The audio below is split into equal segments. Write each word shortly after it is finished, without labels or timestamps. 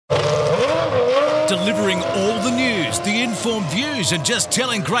delivering all the news, the informed views, and just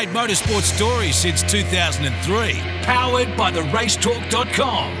telling great motorsport stories since 2003. Powered by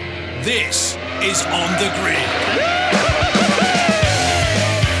theracetalk.com. This is On the Grid.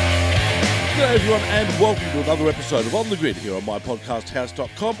 G'day everyone and welcome to another episode of On the Grid here on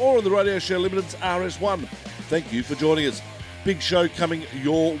mypodcasthouse.com or on the Radio Show Limited's RS1. Thank you for joining us. Big show coming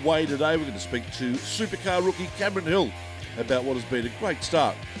your way today. We're going to speak to supercar rookie Cameron Hill about what has been a great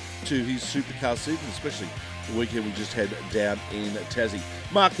start to his supercar season, especially the weekend we just had down in Tassie.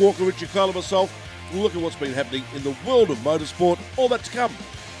 Mark Walker, Richard Cole and myself, look at what's been happening in the world of motorsport. All that to come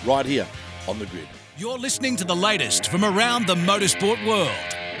right here on The Grid. You're listening to the latest from around the motorsport world.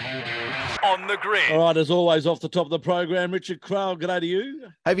 On The Grid. All right, as always, off the top of the program, Richard Crowell, g'day to you.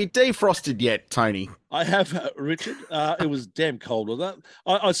 Have you defrosted yet, Tony? I have, Richard. It was damn cold, wasn't it?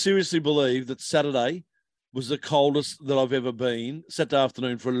 I seriously believe that Saturday was the coldest that I've ever been, Saturday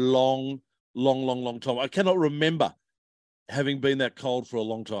afternoon, for a long time. I cannot remember having been that cold for a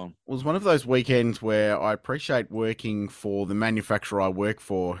long time. It was one of those weekends where I appreciate working for the manufacturer I work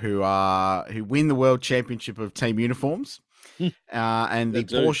for, who win the World Championship of team uniforms. And the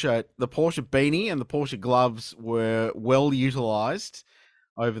Porsche beanie and the Porsche gloves were well utilised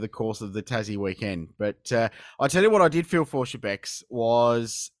over the course of the Tassie weekend. But I tell you what I did feel for Shebex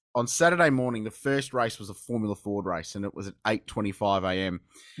was on Saturday morning, the first race was a Formula Ford race, and it was at 8:25 a.m.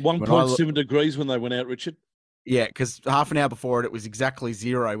 1.7 degrees when they went out, Richard. Yeah, because half an hour before it was exactly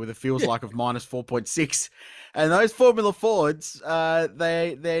zero, with it feels like of minus 4.6. And those Formula Fords,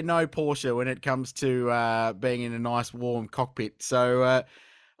 they're no Porsche when it comes to being in a nice warm cockpit. So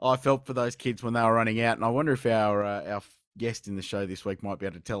I felt for those kids when they were running out, and I wonder if our guest in the show this week might be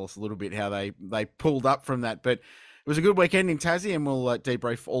able to tell us a little bit how they pulled up from that. But it was a good weekend in Tassie, and we'll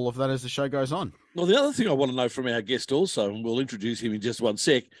debrief all of that as the show goes on. Well, the other thing I want to know from our guest also, and we'll introduce him in just one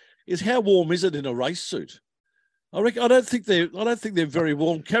sec, is how warm is it in a race suit? I don't think they're very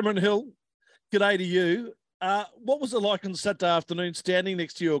warm. Cameron Hill, g'day to you. What was it like on Saturday afternoon standing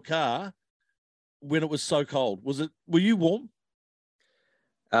next to your car when it was so cold? Were you warm?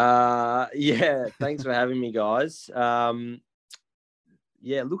 Yeah, thanks for having me, guys. It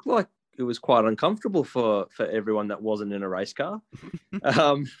looked like it was quite uncomfortable for everyone that wasn't in a race car.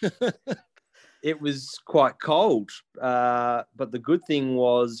 It was quite cold, but the good thing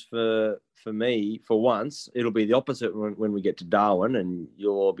was for me, for once, it'll be the opposite when we get to Darwin, and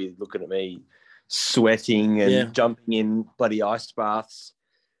you'll all be looking at me sweating and jumping in bloody ice baths,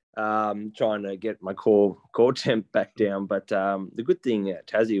 trying to get my core temp back down. But the good thing at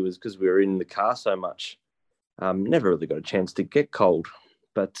Tassie was because we were in the car so much, never really got a chance to get cold.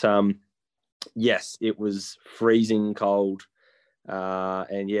 But yes, it was freezing cold,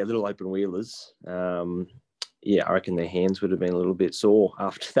 and little open wheelers. I reckon their hands would have been a little bit sore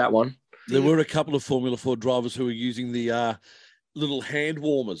after that one. There were a couple of Formula Ford drivers who were using the little hand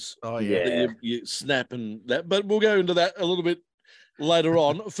warmers. Oh, yeah. That you snap and that. But we'll go into that a little bit later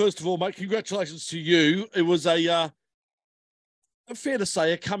on. First of all, mate, congratulations to you. It was fair to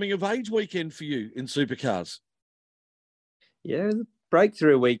say, a coming-of-age weekend for you in supercars. Yeah, the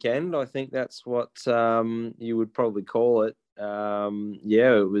breakthrough weekend. I think that's what you would probably call it.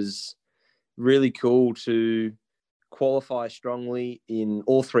 It was really cool to qualify strongly in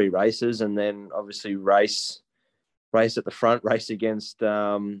all three races, and then obviously race at the front, race against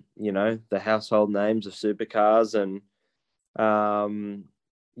the household names of supercars, and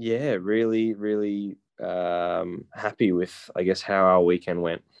really happy with, I guess, how our weekend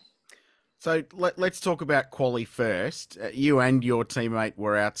went. So let's talk about quali first. You and your teammate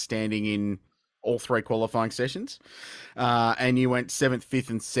were outstanding in all three qualifying sessions, and you went 7th, 5th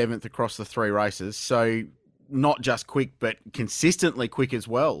and 7th across the three races. So not just quick, but consistently quick as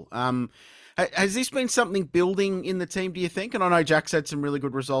well. Has this been something building in the team, do you think? And I know Jack's had some really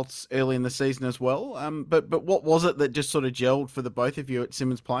good results early in the season as well. But what was it that just sort of gelled for the both of you at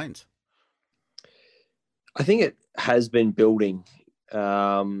Simmons Plains? I think it has been building.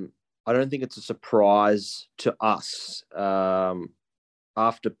 I don't think it's a surprise to us.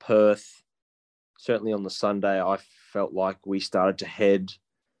 After Perth, certainly on the Sunday, I felt like we started to head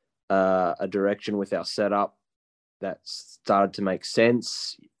a direction with our setup that started to make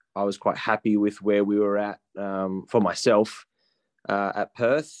sense. I was quite happy with where we were at for myself at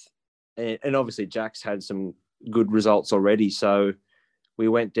Perth. And obviously Jack's had some good results already. So we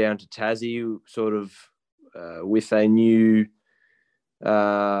went down to Tassie sort of with a new,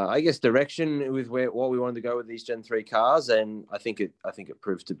 direction with what we wanted to go with these Gen 3 cars. And I think it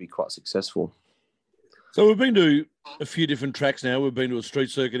proved to be quite successful. So we've been to a few different tracks now. We've been to a street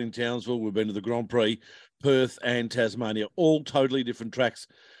circuit in Townsville. We've been to the Grand Prix, Perth and Tasmania, all totally different tracks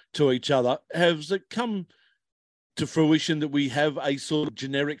to each other. Has it come to fruition that we have a sort of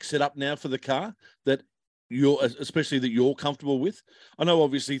generic setup now for the car that you're comfortable with? I know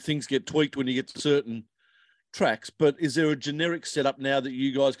obviously things get tweaked when you get to certain tracks, but is there a generic setup now that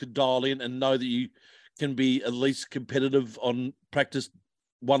you guys could dial in and know that you can be at least competitive on practice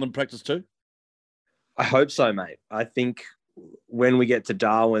 1 and practice 2? I hope so, mate. I think when we get to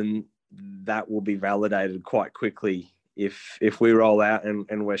Darwin, that will be validated quite quickly. If we roll out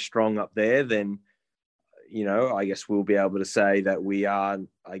and we're strong up there, then, I guess we'll be able to say that we are,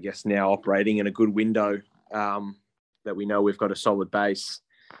 I guess, now operating in a good window, that we know we've got a solid base.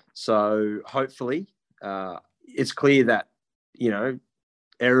 So hopefully it's clear that,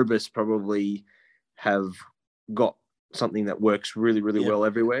 Erebus probably have got something that works really, really well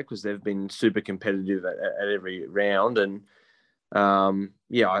everywhere, because they've been super competitive at every round. And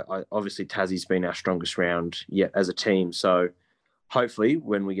I obviously Tassie's been our strongest round yet as a team. So hopefully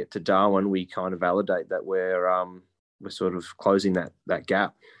when we get to Darwin, we kind of validate that we're sort of closing that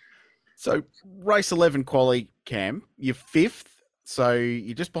gap. So race 11 quali, Cam, you're 5th. So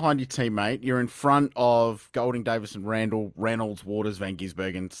you're just behind your teammate. You're in front of Golding, Davison, Randall, Reynolds, Waters, Van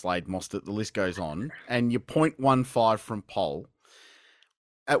Gisbergen, Slade, Mostert. The list goes on. And you're 0.15 from pole.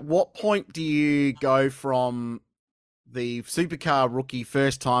 At what point do you go from the supercar rookie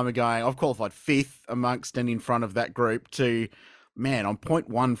first timer going, I've qualified 5th amongst and in front of that group, to, man, I'm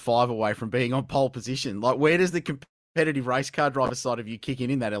 0.15 away from being on pole position? Like, where does the competitive race car driver side of you kick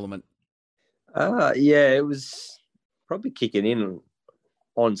in that element? It was probably kicking in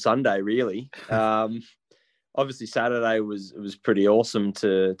on Sunday, really. Obviously Saturday was pretty awesome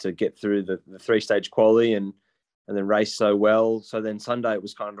to get through the 3-stage quali and then race so well. So then Sunday it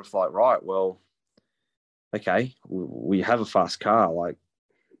was kind of like, right, well, okay, we have a fast car. Like,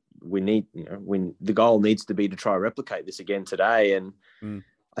 we need, the goal needs to be to try replicate this again today. And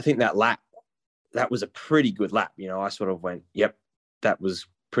I think that lap, that was a pretty good lap. I sort of went, yep, that was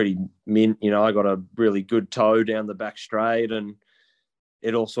pretty mint. I got a really good toe down the back straight and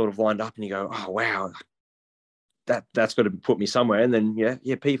it all sort of lined up, and you go, oh, wow, that's got to put me somewhere. And then,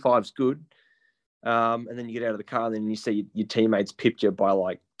 P5's good. And then you get out of the car and then you see your teammates pipped you by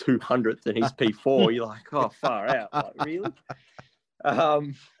like 200th and he's P4. You're like, oh, far out. Like, really?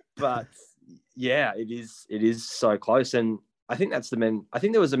 But yeah, it is so close. And I think I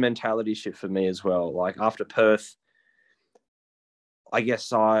think there was a mentality shift for me as well. Like, after Perth, I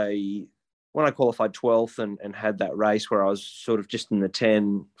guess when I qualified 12th and had that race where I was sort of just in the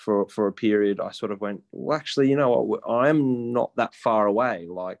 10 for a period, I sort of went, well, actually, you know what? I'm not that far away.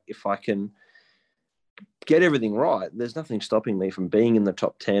 Like, if I can get everything right, there's nothing stopping me from being in the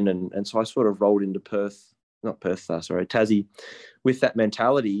top 10. And so I sort of rolled into Tassie with that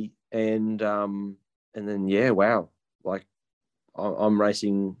mentality. And then, wow, like, I'm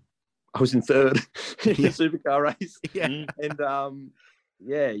racing. I was in 3rd in the supercar race. Yeah. And,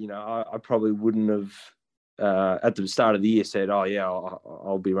 I probably wouldn't have at the start of the year said, oh, yeah,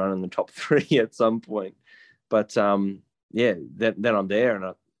 I'll be running the top 3 at some point. But, then I'm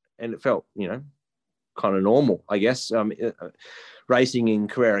there and it felt, kind of normal, I guess. Racing in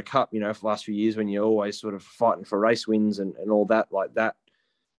Carrera Cup, for the last few years, when you're always sort of fighting for race wins and all that, like that,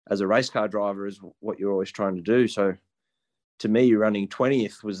 as a race car driver, is what you're always trying to do. So to me, running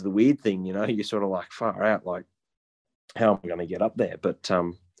 20th was the weird thing, you're sort of like, far out, like, how am I going to get up there? But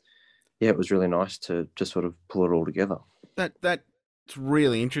it was really nice to sort of pull it all together. That's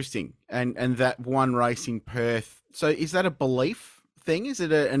really interesting. And that one race in Perth. So is that a belief thing? Is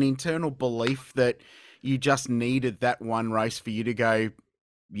it an internal belief that you just needed that one race for you to go,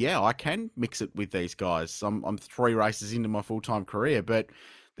 yeah, I can mix it with these guys. I'm 3 races into my full-time career, but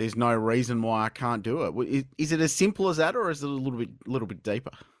there's no reason why I can't do it. Is it as simple as that, or is it a little bit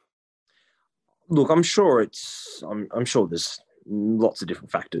deeper? Look, I'm sure I'm sure there's lots of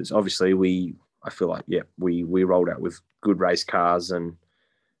different factors. Obviously, I feel like, we rolled out with good race cars and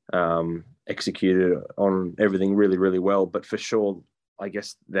executed on everything really, really well. But for sure, I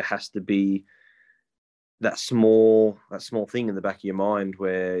guess there has to be that small thing in the back of your mind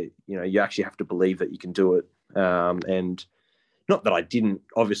where, you actually have to believe that you can do it. And not that I didn't,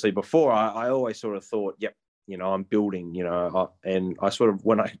 obviously, before. I always sort of thought, yep, I'm building, and I sort of,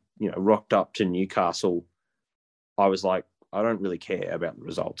 when I, rocked up to Newcastle, I was like, I don't really care about the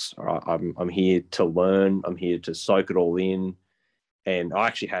results. All right? I'm here to learn. I'm here to soak it all in. And I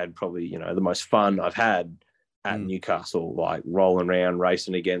actually had probably, the most fun I've had at Newcastle, like rolling around,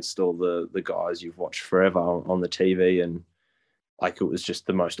 racing against all the guys you've watched forever on the TV. And like, it was just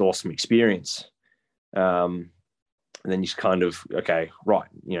the most awesome experience. And then you just kind of, okay, right,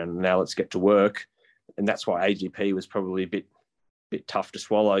 now let's get to work. And that's why AGP was probably a bit bit tough to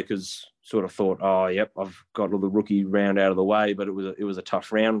swallow because sort of thought, oh, yep, I've got all the rookie round out of the way, but it was a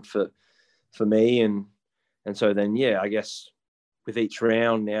tough round for me. And so then, yeah, I guess with each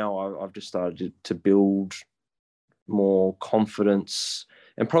round now, I've just started to build more confidence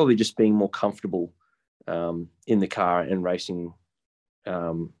and probably just being more comfortable in the car and racing,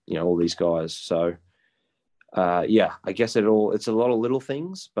 all these guys. So, yeah, I guess it's a lot of little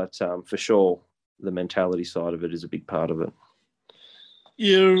things, but for sure, the mentality side of it is a big part of it.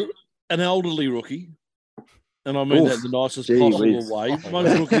 You're an elderly rookie, and I mean that in the nicest possible way.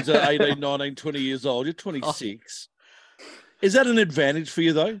 Most rookies are 18, 19, 20 years old. You're 26. Is that an advantage for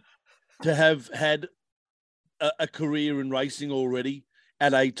you, though, to have had a career in racing already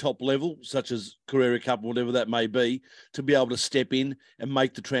at a top level, such as Carrera Cup or whatever that may be, to be able to step in and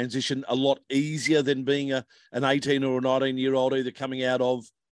make the transition a lot easier than being an 18 or a 19-year-old either coming out of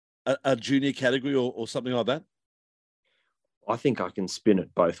a junior category or something like that? I think I can spin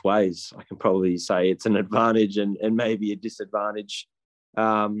it both ways. I can probably say it's an advantage and maybe a disadvantage.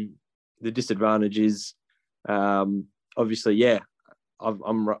 The disadvantage is obviously, yeah,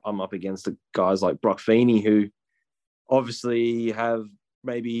 I'm up against the guys like Brock Feeney who obviously have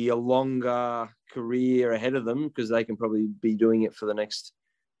maybe a longer career ahead of them because they can probably be doing it for the next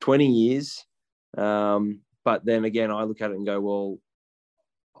 20 years. But then again, I look at it and go, well,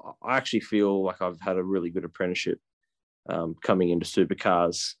 I actually feel like I've had a really good apprenticeship coming into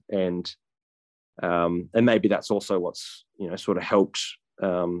supercars, and maybe that's also what's sort of helped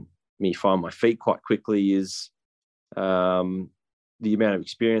me find my feet quite quickly is the amount of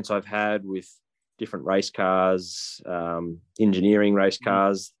experience I've had with different race cars, engineering race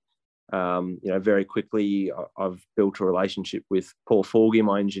cars. Very quickly I've built a relationship with Paul Forgy,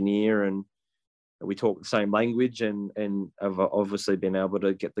 my engineer, and we talk the same language, and I've obviously been able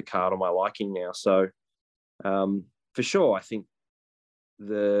to get the car to my liking now. So for sure, I think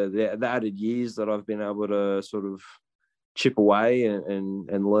the added years that I've been able to sort of chip away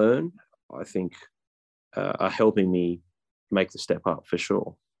and learn, I think are helping me make the step up for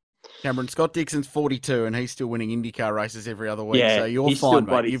sure. Cameron, Scott Dixon's 42 and he's still winning IndyCar races every other week. Yeah, so you're he's fine,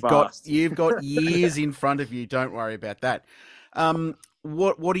 still mate. You've got years in front of you. Don't worry about that.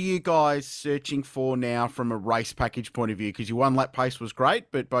 What are you guys searching for now from a race package point of view? Because your one lap pace was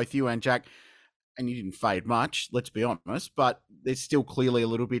great, but both you and Jack, and you didn't fade much, let's be honest, but there's still clearly a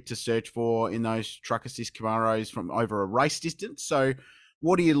little bit to search for in those truck assist Camaros from over a race distance. So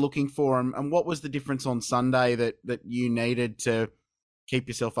what are you looking for? And what was the difference on Sunday that you needed to keep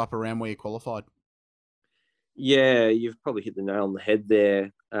yourself up around where you qualified? Yeah, you've probably hit the nail on the head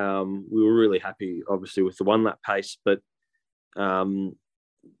there. We were really happy, obviously, with the one lap pace, but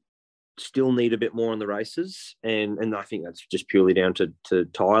still need a bit more on the races. And I think that's just purely down to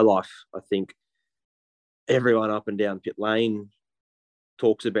tyre life. I think everyone up and down pit lane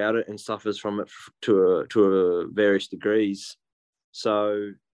talks about it and suffers from it to various degrees.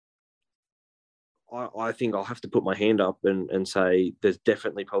 So I think I'll have to put my hand up and say there's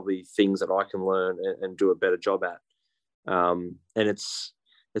definitely probably things that I can learn and do a better job at. And it's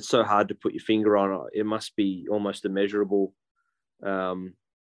so hard to put your finger on it. It must be almost immeasurable.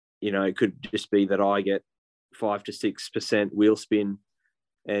 It could just be that I get 5 to 6% wheel spin,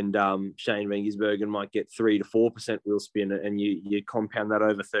 and Shane Vengisbergen might get 3 to 4% wheel spin, and you compound that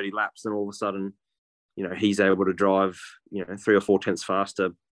over 30 laps, and all of a sudden, he's able to drive 3 or 4 tenths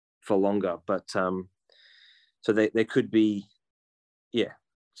faster for longer. But so there could be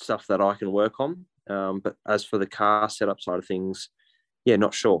stuff that I can work on. But as for the car setup side of things,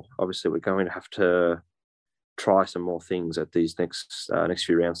 not sure. Obviously, we're going to have to try some more things at these next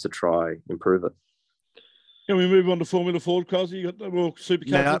few rounds to try improve it. Can we move on to Formula Ford, Crosby? You got the more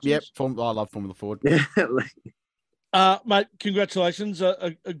supercar? Yep. I love Formula Ford. Mate, congratulations.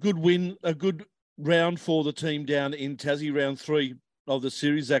 A good win, a good round for the team down in Tassie, round 3 of the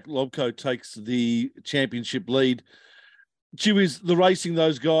series. Zach Lobko takes the championship lead. Gee whiz, the racing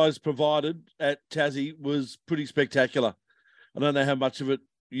those guys provided at Tassie was pretty spectacular. I don't know how much of it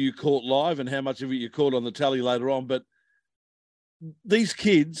you caught live and how much of it you caught on the tally later on, but these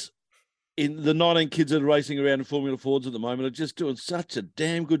kids, in the 19 kids that are racing around in Formula Fords at the moment, are just doing such a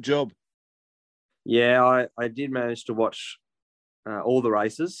damn good job. Yeah, I did manage to watch all the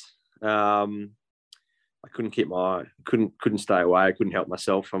races. I couldn't couldn't stay away. I couldn't help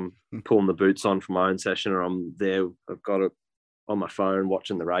myself. I'm pulling the boots on for my own session, or I'm there. I've got it on my phone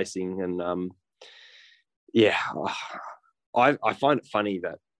watching the racing, and I find it funny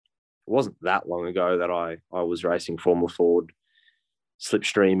that it wasn't that long ago that I was racing Formula Ford,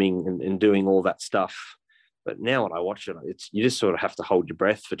 slipstreaming and doing all that stuff. But now when I watch it, you just sort of have to hold your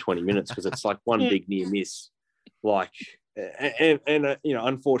breath for 20 minutes because it's like one big near miss. Like and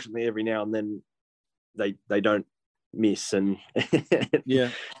unfortunately, every now and then they don't miss, and Yeah.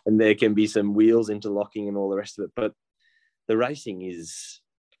 and there can be some wheels interlocking and all the rest of it. But the racing is,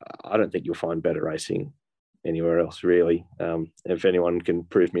 I don't think you'll find better racing anywhere else, really. If anyone can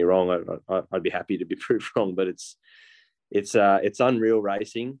prove me wrong, I'd be happy to be proved wrong. But it's unreal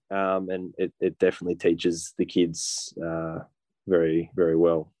racing, and it definitely teaches the kids very, very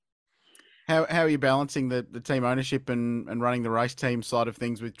well. How are you balancing the team ownership and running the race team side of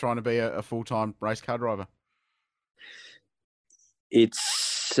things with trying to be a full-time race car driver?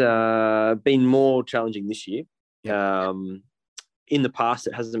 It's been more challenging this year. Yep. In the past,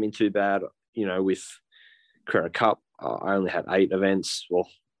 it hasn't been too bad. With Carrera Cup, I only had 8 events. Well,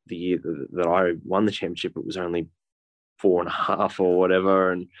 the year that I won the championship, it was only 4.5 or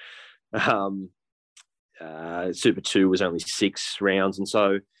whatever. And Super 2 was only 6 rounds. And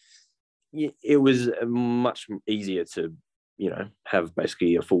so it was much easier to, have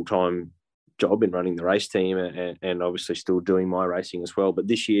basically a full-time job in running the race team and obviously still doing my racing as well. But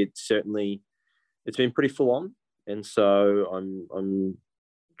this year, certainly, it's been pretty full on. And so I'm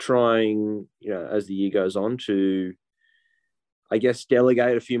trying, as the year goes on, to, I guess,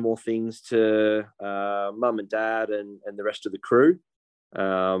 delegate a few more things to mum and dad and the rest of the crew,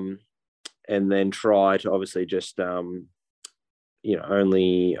 and then try to obviously just only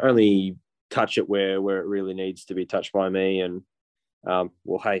touch it where it really needs to be touched by me. And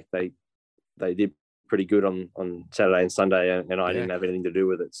hey, they did pretty good on Saturday and Sunday, and I didn't have anything to do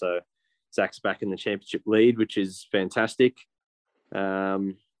with it. So Zach's back in the championship lead, which is fantastic.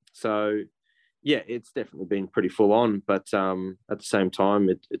 So yeah, it's definitely been pretty full on, but at the same time,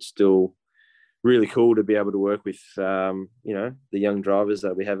 it's still really cool to be able to work with the young drivers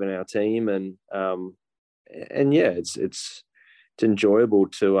that we have in our team, and yeah, it's enjoyable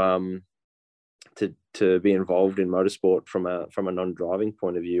to be involved in motorsport from a non-driving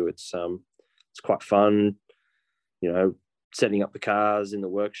point of view. It's quite fun, setting up the cars in the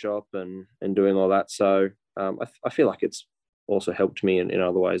workshop and doing all that. So I feel like it's also helped me in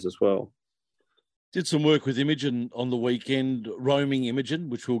other ways as well. Did some work with Imogen on the weekend, roaming Imogen,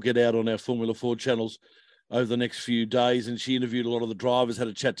 which we'll get out on our Formula 4 channels over the next few days. And she interviewed a lot of the drivers, had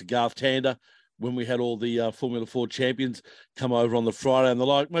a chat to Garth Tander when we had all the Formula 4 champions come over on the Friday. And they're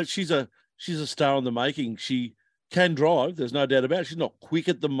like, mate, she's a star in the making. She can drive, there's no doubt about it. She's not quick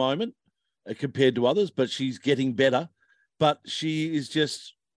at the moment compared to others, but she's getting better. But she is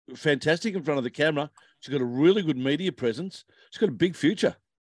just fantastic in front of the camera. She's got a really good media presence. She's got a big future.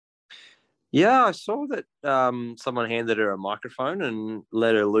 Yeah, I saw that someone handed her a microphone and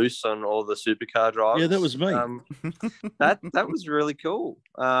let her loose on all the supercar drivers. Yeah, that was me. That was really cool.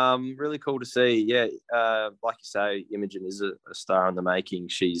 Really cool to see. Yeah, like you say, Imogen is a star in the making.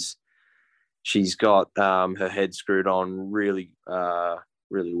 She's got her head screwed on really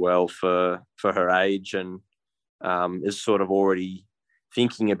well for her age, and is sort of already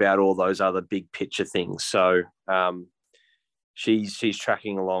thinking about all those other big picture things. So she's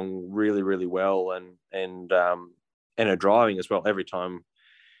tracking along really, really well, and her driving as well. Every time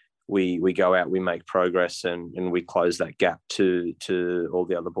we go out, we make progress and we close that gap to all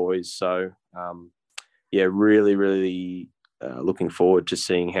the other boys. So yeah, really, really looking forward to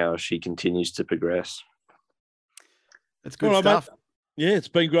seeing how she continues to progress. That's good stuff. Mate. Yeah, it's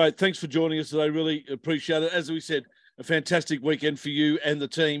been great. Thanks for joining us today. Really appreciate it. As we said, a fantastic weekend for you and the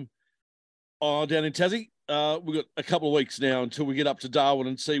team down in Tassie. We've got a couple of weeks now until we get up to Darwin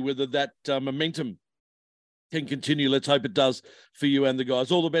and see whether that momentum can continue. Let's hope it does for you and the guys.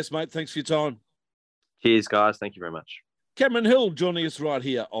 All the best, mate. Thanks for your time. Cheers, guys. Thank you very much. Cameron Hill joining us right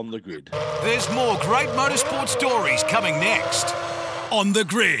here on The Grid. There's more great motorsport stories coming next on The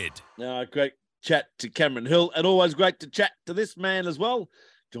Grid. Great chat to Cameron Hill, and always great to chat to this man as well.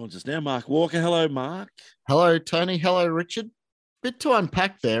 Joins us now, Mark Walker. Hello, Mark. Hello, Tony. Hello, Richard. Bit to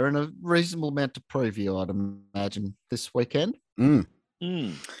unpack there and a reasonable amount to preview, I'd imagine, this weekend.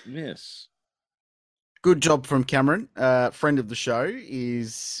 Yes. Good job from Cameron. Friend of the show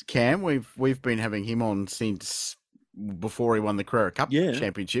is Cam. We've been having him on since before he won the Carrera Cup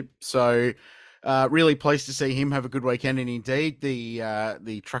Championship. So really pleased to see him have a good weekend, and indeed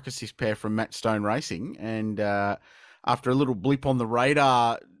the truck assist pair from Matt Stone Racing. And after a little blip on the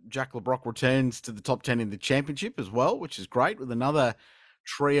radar, Jack LeBrock returns to the top 10 in the championship as well, which is great, with another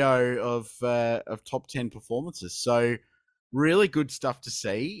trio of top 10 performances. So really good stuff to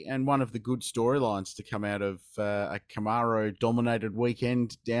see, and one of the good storylines to come out of a Camaro-dominated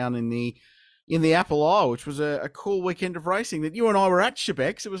weekend down in the in the Apple Isle, which was a cool weekend of racing that you and I were at,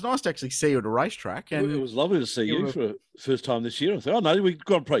 Shebex. It was nice to actually see you at a racetrack. And it was lovely to see you for the first time this year. I thought, oh, no, we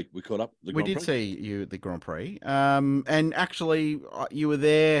Grand Prix. We caught up. We did see you at the Grand Prix. And actually, you were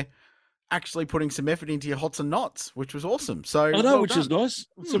there actually putting some effort into your hots and knots, which was awesome. So I know, which is nice.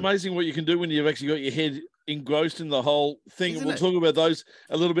 It's amazing what you can do when you've actually got your head engrossed in the whole thing. And we'll talk about those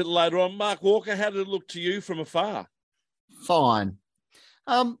a little bit later on. Mark Walker, how did it look to you from afar? Fine.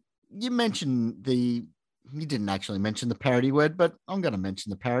 You mentioned you didn't actually mention the parody word, but I'm going to mention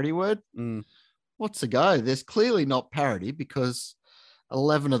the parody word. What's the go? There's clearly not parody because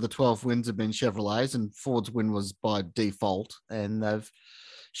 11 of the 12 wins have been Chevrolets and Ford's win was by default. And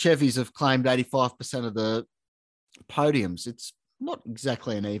Chevys have claimed 85% of the podiums. It's not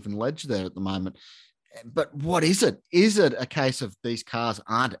exactly an even ledge there at the moment. But what is it? Is it a case of these cars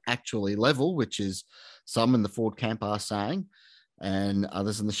aren't actually level, which is some in the Ford camp are saying, and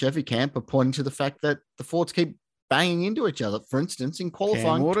others in the Chevy camp are pointing to the fact that the Fords keep banging into each other, for instance, in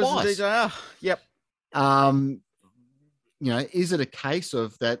qualifying twice. Yep. Is it a case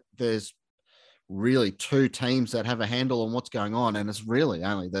of that there's really two teams that have a handle on what's going on, and it's really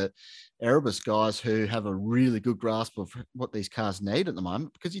only the Erebus guys who have a really good grasp of what these cars need at the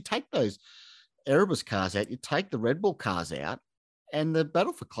moment? Because you take those Erebus cars out, you take the Red Bull cars out, and the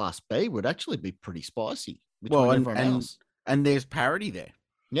battle for Class B would actually be pretty spicy between everyone else. And there's parity there.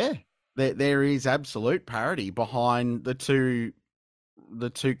 Yeah. There is absolute parity behind the two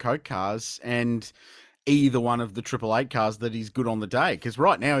Coke cars and either one of the 888 cars that is good on the day. Because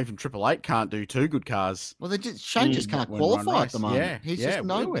right now, even 888 can't do two good cars. Well, Shane just can't qualify at the moment. Yeah, he's just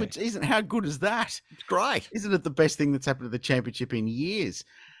nowhere. Which isn't, how good is that? It's great. Isn't it the best thing that's happened to the championship in years?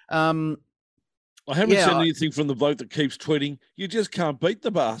 I haven't seen anything from the bloke that keeps tweeting, you just can't beat the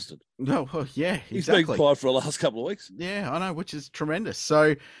bastard. No, well, yeah, exactly. He's been quiet for the last couple of weeks. Yeah, I know, which is tremendous.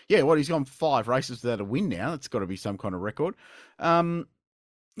 So, yeah, he's gone 5 races without a win now. That's got to be some kind of record. It's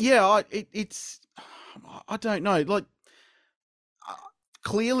I don't know. Like,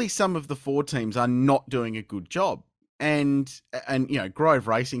 clearly some of the Ford teams are not doing a good job. And Grove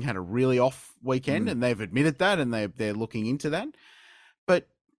Racing had a really off weekend, and they've admitted that, and they're looking into that.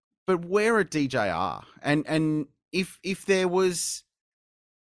 But where are DJR? And if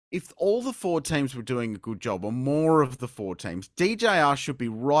all the Ford teams were doing a good job, or more of the Ford teams, DJR should be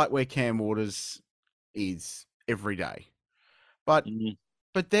right where Cam Waters is every day. But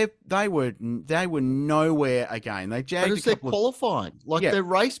they were nowhere again. They jagged they're qualifying. Their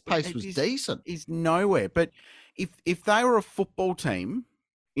race pace was decent. Is nowhere. But if they were a football team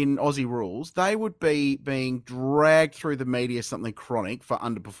in Aussie rules, they would be being dragged through the media something chronic for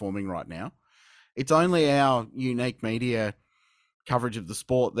underperforming right now. It's only our unique media coverage of the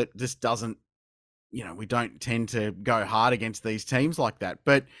sport that just doesn't, we don't tend to go hard against these teams like that.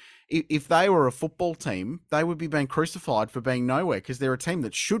 But if they were a football team, they would be being crucified for being nowhere because they're a team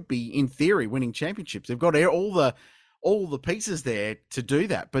that should be, in theory, winning championships. They've got all the pieces there to do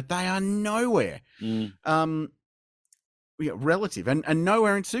that, but they are nowhere. Relative and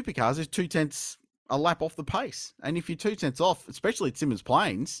nowhere in supercars is 0.2 a lap off the pace. And if you're 0.2 off, especially at Simmons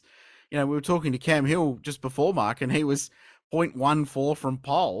Plains, we were talking to Cam Hill just before Mark, and he was 0.14 from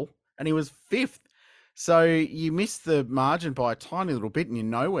pole, and he was 5th. So you miss the margin by a tiny little bit, and you're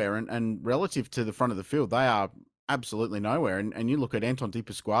nowhere. And relative to the front of the field, they are absolutely nowhere. And you look at Anton Di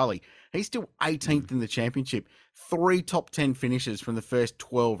Pasquale, he's still 18th in the championship, 3 top 10 finishes from the first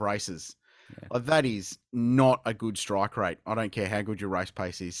 12 races. Yeah. Like, that is not a good strike rate. I don't care how good your race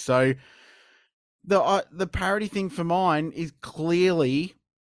pace is. So the parity thing for mine is clearly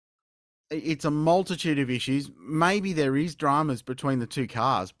it's a multitude of issues. Maybe there is dramas between the two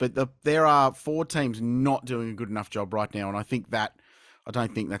cars, but there are 4 teams not doing a good enough job right now, and I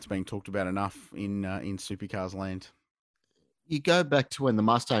don't think that's being talked about enough in supercars land. You go back to when the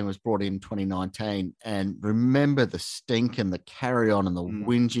Mustang was brought in 2019 and remember the stink and the carry on and the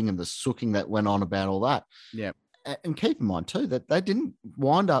whinging and the sooking that went on about all that. Yeah. And keep in mind too, that they didn't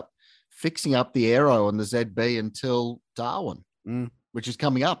wind up fixing up the aero on the ZB until Darwin, which is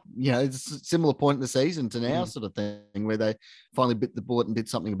coming up. It's a similar point in the season to now sort of thing where they finally bit the bullet and did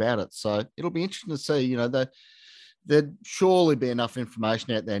something about it. So it'll be interesting to see, there'd surely be enough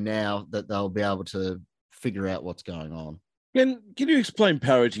information out there now that they'll be able to figure out what's going on. Can you explain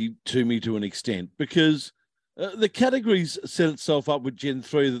parity to me to an extent? Because the categories set itself up with Gen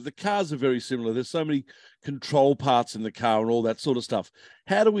 3 that the cars are very similar. There's so many control parts in the car and all that sort of stuff.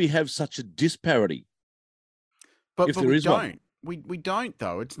 How do we have such a disparity? But we don't. We don't,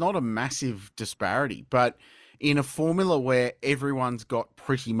 though. It's not a massive disparity. But in a formula where everyone's got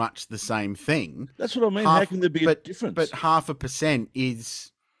pretty much the same thing. That's what I mean. How can there be a difference? But 0.5%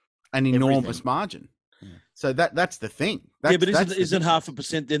 is an enormous Everything. margin. Yeah. So that's the thing. That's, but that's isn't the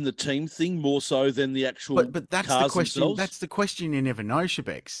 0.5% then the team thing more so than the actual but that's cars the question. themselves? That's the question you never know,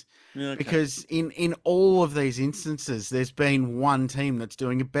 Shebex. Yeah, okay. Because in all of these instances, there's been one team that's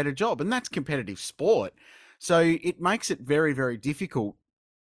doing a better job, and that's competitive sport. So it makes it very, very difficult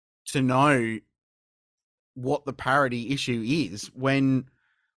to know what the parity issue is when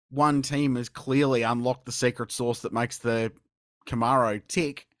one team has clearly unlocked the secret sauce that makes the Camaro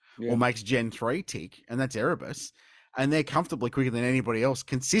tick or makes Gen 3 tick, and that's Erebus. And they're comfortably quicker than anybody else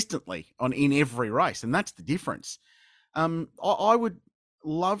consistently in every race, and that's the difference. I would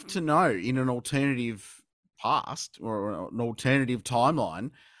love to know in an alternative past or an alternative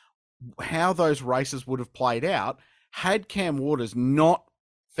timeline how those races would have played out had Cam Waters not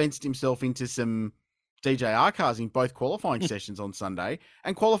fenced himself into some DJR cars in both qualifying sessions on Sunday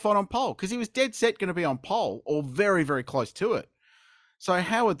and qualified on pole, because he was dead set going to be on pole or very, very close to it. So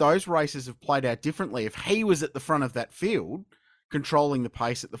how would those races have played out differently if he was at the front of that field, controlling the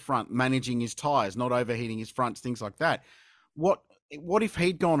pace at the front, managing his tyres, not overheating his fronts, things like that? What if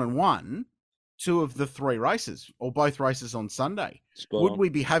he'd gone and won 2 of the 3 races or both races on Sunday? Would we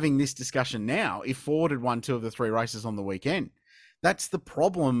be having this discussion now if Ford had won 2 of the 3 races on the weekend? That's the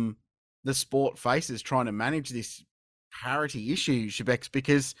problem the sport faces trying to manage this parity issue, Shebex,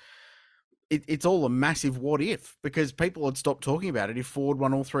 because it's all a massive what if, because people had stopped talking about it if Ford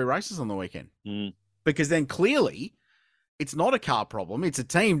won all 3 races on the weekend. Because then clearly it's not a car problem. It's a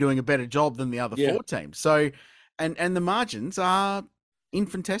team doing a better job than the other 4 teams. So, and the margins are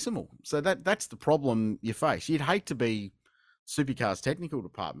infinitesimal. So that's the problem you face. You'd hate to be Supercars technical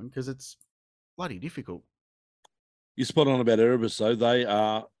department because it's bloody difficult. You're spot on about Erebus, though. They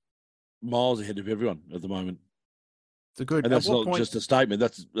are miles ahead of everyone at the moment. It's a good. And that's not just a statement.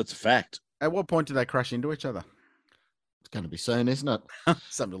 That's a fact. At what point do they crash into each other? It's going to be soon, isn't it?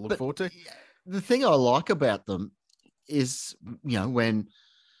 Something to look forward to. The thing I like about them is, when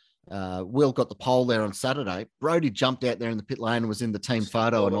Will got the pole there on Saturday, Brody jumped out there in the pit lane and was in the team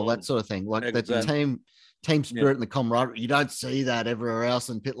photo and all that sort of thing. Like the team spirit and the camaraderie. You don't see that everywhere else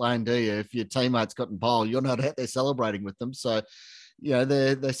in pit lane, do you? If your teammate's gotten pole, you're not out there celebrating with them. So,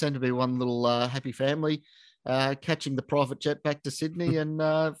 they seem to be one little happy family. Catching the private jet back to Sydney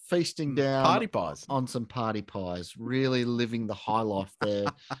and feasting down party pies on some party pies, really living the high life there,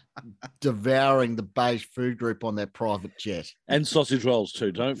 devouring the beige food group on their private jet. And sausage rolls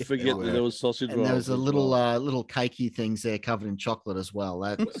too. Don't forget that there was sausage rolls. There was a little cakey things there covered in chocolate as well.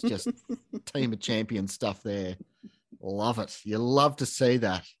 That's just team of champions stuff there. Love it. You love to see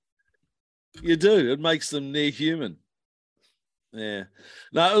that. You do. It makes them near human. Yeah.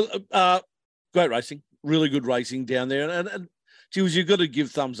 No, great racing. Really good racing down there. And Jules, you've got to give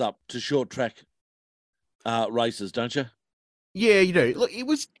thumbs up to short track races, don't you? Yeah, you do. Look, it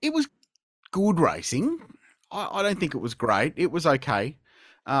was good racing. I don't think it was great. It was okay.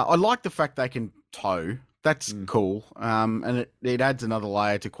 I like the fact they can tow. That's cool. And it adds another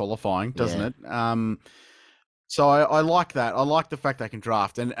layer to qualifying, doesn't it? So I like that. I like the fact they can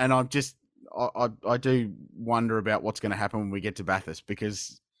draft. And I'm just I do wonder about what's going to happen when we get to Bathurst,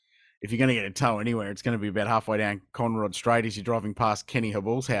 because if you're going to get a tow anywhere, it's going to be about halfway down Conrod Straight as you're driving past Kenny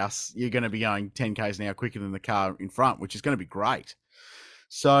Habul's house. You're going to be going 10 k's an hour quicker than the car in front, which is going to be great.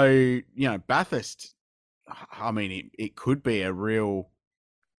 So, Bathurst, I mean, it could be a real,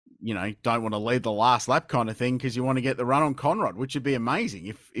 don't want to lead the last lap kind of thing because you want to get the run on Conrod, which would be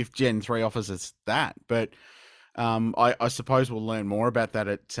amazing if Gen 3 offers us that. But I suppose we'll learn more about that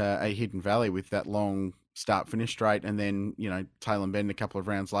at a Hidden Valley with that long start-finish straight, and then tail and bend a couple of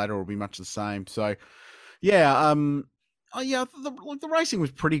rounds later will be much the same. So, the racing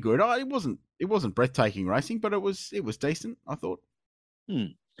was pretty good. It wasn't breathtaking racing, but it was decent, I thought.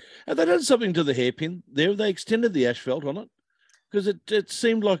 And they did something to the hairpin there. They extended the asphalt on it because it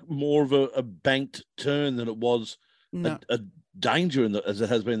seemed like more of a banked turn than it was a danger as it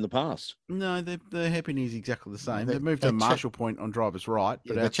has been in the past. No, the hairpin is exactly the same. They moved to Marshall Point on driver's right,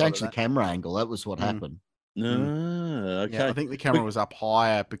 but they changed the camera angle. That was what happened. Okay. Yeah, I think the camera was up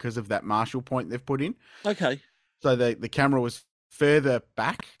higher because of that Marshall Point they've put in. Okay. So the camera was further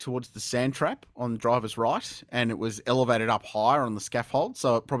back towards the sand trap on driver's right, and it was elevated up higher on the scaffold.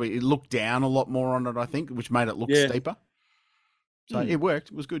 So it looked down a lot more on it, I think, which made it look steeper. So it worked.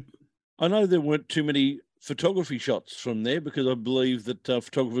 It was good. I know there weren't too many photography shots from there because I believe that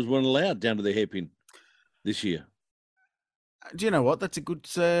photographers weren't allowed down to the hairpin this year. Do you know what? That's a good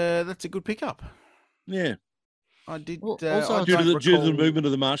pickup. Yeah. I did. Also, due to the movement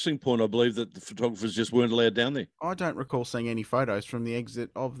of the marshalling point, I believe that the photographers just weren't allowed down there. I don't recall seeing any photos from the exit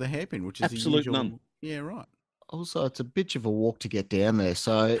of the hairpin, which is absolute none. Yeah, right. Also, it's a bitch of a walk to get down there.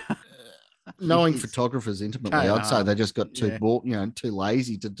 So, knowing Yes. photographers intimately, Can't I'd say they just got yeah. too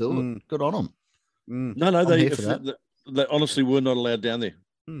lazy to do it. Good on them. No, I'm here for that. They honestly were not allowed down there.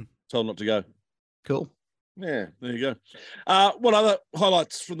 Told not to go. Cool. Yeah, there you go. What other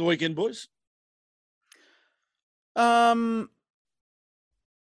highlights from the weekend, boys? As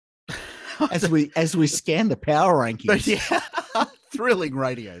we scan the power rankings. But yeah, thrilling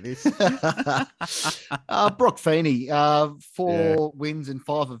radio, this. Brock Feeney, 4 wins in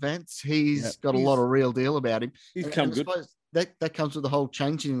 5 events. He's got a lot of real deal about him. He's come good. I suppose that comes with the whole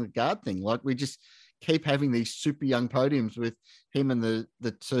changing the guard thing. Like, we just keep having these super young podiums with him and the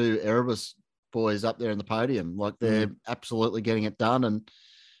 2 Erebus boys up there in the podium. Like, they're absolutely getting it done. And,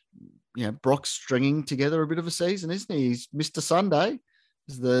 Brock's stringing together a bit of a season, isn't he? He's Mr. Sunday.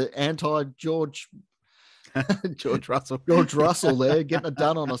 He's the anti-George Russell. George Russell there, getting it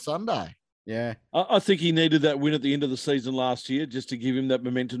done on a Sunday. Yeah. I think he needed that win at the end of the season last year just to give him that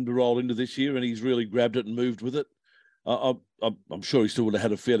momentum to roll into this year, and he's really grabbed it and moved with it. I'm sure he still would have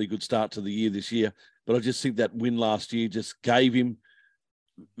had a fairly good start to the year this year, but I just think that win last year just gave him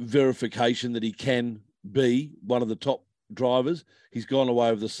verification that he can be one of the top drivers. He's gone away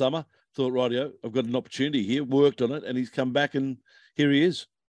over the summer, thought, rightio, I've got an opportunity here, worked on it, and he's come back, and here he is.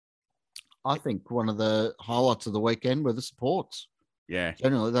 I think one of the highlights of the weekend were the supports. Yeah.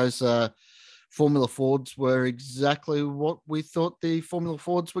 Generally, those Formula Fords were exactly what we thought the Formula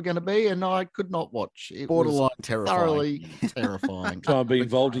Fords were going to be, and I could not watch. It Borderline was terrifying. thoroughly terrifying. Try and be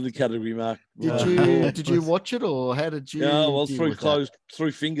involved in the category, Mark. Did you watch it, or how did you? Yeah, well,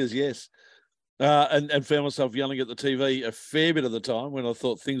 through fingers, yes. And found myself yelling at the TV a fair bit of the time when I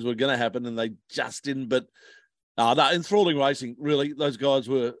thought things were going to happen, and they just didn't. But enthralling racing, really. Those guys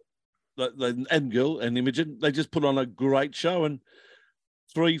were, and girl and Imogen, they just put on a great show, and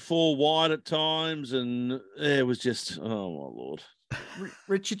 3-4 wide at times, and it was just, oh my Lord.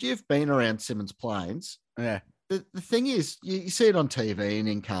 Richard, you've been around Simmons Plains. Yeah. The thing is, you see it on TV and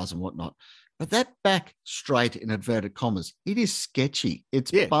in cars and whatnot, but that back straight, in inverted commas, it is sketchy.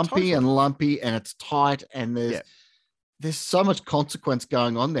 It's bumpy and lumpy, and it's tight, and there's so much consequence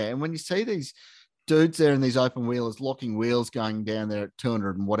going on there. And when you see these dudes there in these open wheelers locking wheels going down there at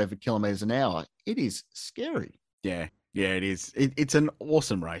 200 and whatever kilometers an hour, it is scary. Yeah. Yeah, it is. It's an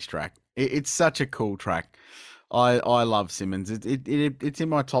awesome racetrack. It's such a cool track. I love Simmons. It's in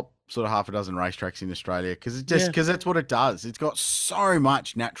my top sort of half a dozen racetracks in Australia because that's what it does. It's got so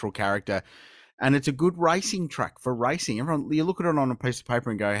much natural character, and it's a good racing track for racing. You look at it on a piece of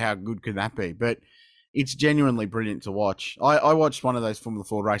paper and go, how good could that be? But it's genuinely brilliant to watch. I watched one of those Formula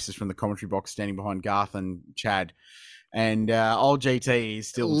Ford races from the commentary box, standing behind Garth and Chad. And old GT is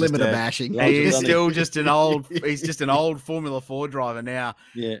still limiter bashing. He is still just an old. He's just an old Formula 4 driver now.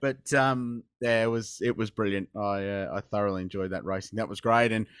 Yeah. But it was brilliant. I thoroughly enjoyed that racing. That was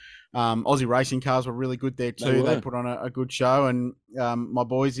great. And Aussie racing cars were really good there too. They put on a good show. And my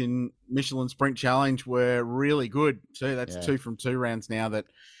boys in Michelin Sprint Challenge were really good too. That's 2 from 2 rounds now that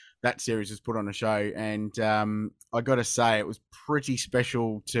series has put on a show. And I got to say, it was pretty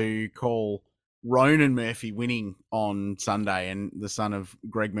special to call Ronan Murphy winning on Sunday, and the son of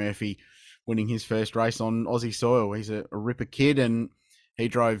Greg Murphy winning his first race on Aussie soil. He's a ripper kid, and he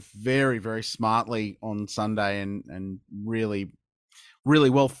drove very, very smartly on Sunday and really,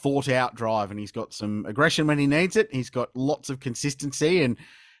 really well thought out drive. And he's got some aggression when he needs it. He's got lots of consistency, and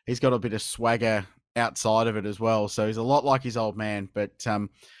he's got a bit of swagger outside of it as well. So he's a lot like his old man, but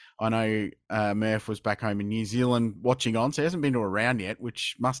I know Murph was back home in New Zealand watching on, so he hasn't been to a round yet,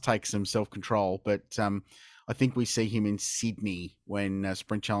 which must take some self-control. But I think we see him in Sydney when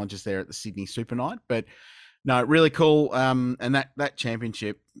Sprint Challenge is there at the Sydney Super Night. But no, really cool. And that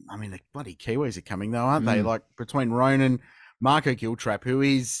championship, I mean, the bloody Kiwis are coming though, aren't they? Like between Ronan, Marco Giltrap, who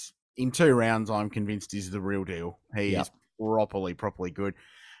is in 2 rounds, I'm convinced is the real deal. He is properly good.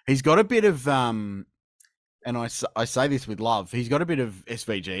 He's got a bit of and I say this with love, he's got a bit of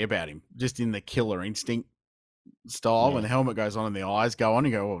SVG about him, just in the killer instinct style. When the helmet goes on and the eyes go on,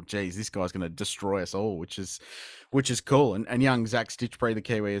 you go, oh, geez, this guy's going to destroy us all, which is cool. And young Zach Stitchbury, the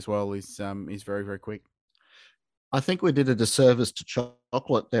Kiwi as well, is very, very quick. I think we did a disservice to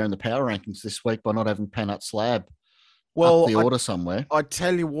chocolate there in the power rankings this week by not having Peanut Slab up the order somewhere. I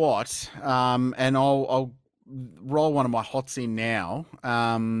tell you what, and I'll roll one of my hots in now.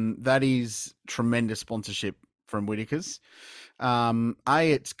 That is tremendous sponsorship from Whittaker's.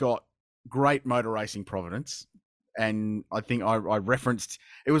 It's got great motor racing provenance. And I think I referenced,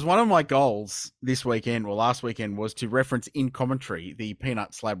 it was one of my goals this weekend, or last weekend, was to reference in commentary the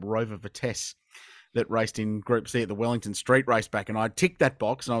Peanut Slab Rover Vitesse that raced in Group C at the Wellington Street Race back. And I ticked that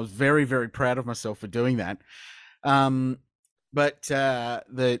box, and I was very, very proud of myself for doing that. But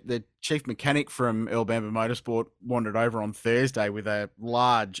the chief mechanic from Earl Bamber Motorsport wandered over on Thursday with a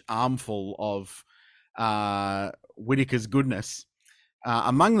large armful of Whitaker's goodness,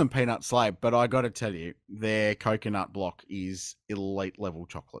 among them peanut slab. But I got to tell you, their coconut block is elite level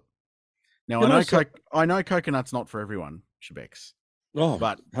chocolate. Now I know coconut's not for everyone, Shebex. Oh,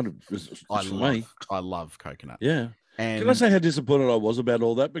 but 100% I love coconut. Yeah. And can I say how disappointed I was about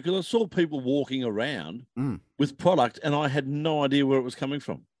all that? Because I saw people walking around with product and I had no idea where it was coming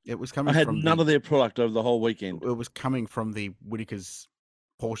from. It was coming I had from none of their product over the whole weekend. It was coming from the Whitaker's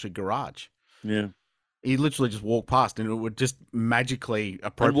Porsche garage. Yeah. He literally just walked past and it would just magically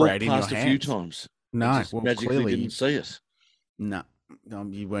appropriate in your hands. A few times. No, well, magically clearly didn't see it. No,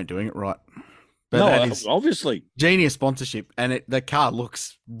 you weren't doing it right. But no, that is obviously genius sponsorship, and the car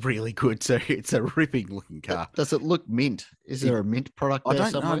looks really good. So it's a ripping looking car. Does it look mint? Is there a mint product there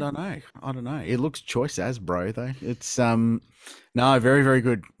somewhere? I don't know. It looks choice as bro though. It's no, very very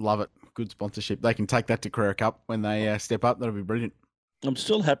good. Love it. Good sponsorship. They can take that to Carrera Cup when they step up. That'll be brilliant. I'm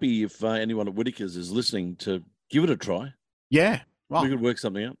still happy if anyone at Whitaker's is listening to give it a try. Yeah, we could work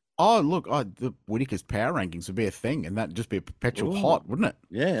something out. Oh look, the Whitaker's power rankings would be a thing, and that'd just be a perpetual hot, wouldn't it?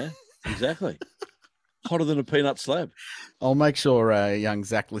 Yeah. Exactly. Hotter than a peanut slab. I'll make sure young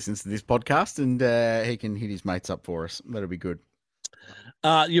Zach listens to this podcast and he can hit his mates up for us. That'll be good.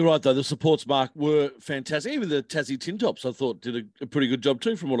 You're right, though. The supports, Mark, were fantastic. Even the Tassie Tin Tops, I thought, did a pretty good job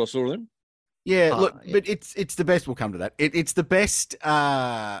too from what I saw of them. Yeah, look, but it's the best. We'll come to that. It's the best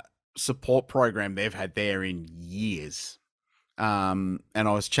support program they've had there in years. And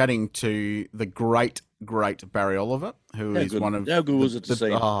I was chatting to the great Barry Oliver, who is one of... How good was it to see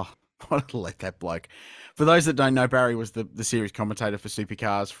him? Oh, what a let that bloke. For those that don't know, Barry was the series commentator for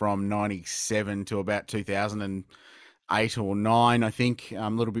Supercars from 97 to about 2008 or 9, I think. A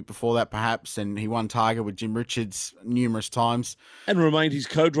little bit before that, perhaps. And he won Tiger with Jim Richards numerous times. And remained his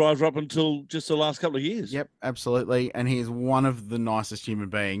co-driver up until just the last couple of years. Yep, absolutely. And he is one of the nicest human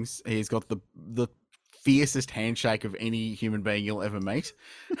beings. He's got the fiercest handshake of any human being you'll ever meet.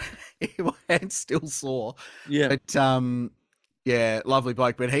 My hand's still sore. Yeah. But yeah, lovely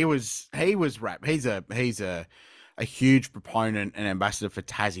bloke. But he was wrapped. He's a huge proponent and ambassador for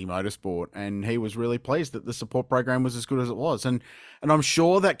Tassie Motorsport, and he was really pleased that the support program was as good as it was. And I'm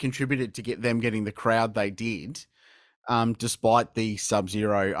sure that contributed to getting the crowd they did, despite the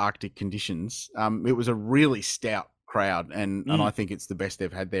sub-zero Arctic conditions. It was a really stout crowd, and I think it's the best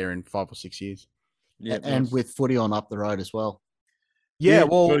they've had there in 5 or 6 years. Yeah, and with footy on up the road as well. Yeah,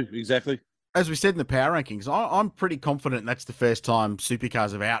 well, true, exactly. As we said in the power rankings, I'm pretty confident that's the first time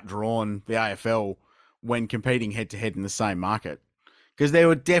supercars have outdrawn the AFL when competing head to head in the same market. Because there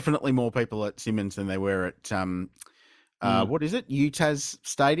were definitely more people at Simmons than there were at what is it? UTAS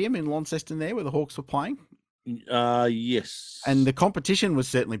Stadium in Launceston there where the Hawks were playing. Yes. And the competition was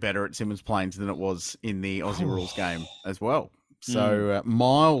certainly better at Simmons Plains than it was in the Aussie Rules game as well. So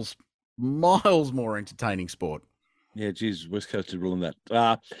miles more entertaining sport. Yeah, geez, West Coast did ruling that.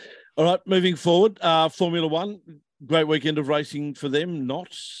 All right, moving forward, Formula One, great weekend of racing for them.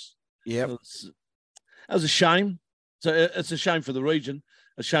 Not, yeah, that was a shame. So it's a shame for the region,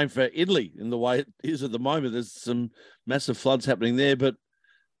 a shame for Italy in the way it is at the moment. There's some massive floods happening there, but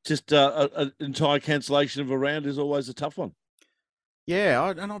just an entire cancellation of a round is always a tough one.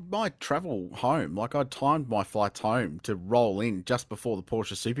 Yeah, I might travel home. Like I timed my flights home to roll in just before the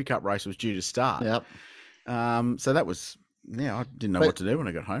Porsche Super Cup race was due to start. Yep. So that was. Yeah, I didn't know what to do when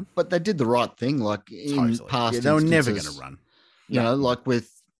I got home. But they did the right thing. Like in past they were never going to run. You know, like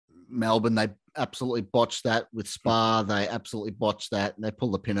with Melbourne, they absolutely botched that. With Spa, they absolutely botched that. And they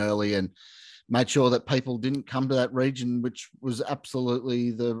pulled the pin early and made sure that people didn't come to that region, which was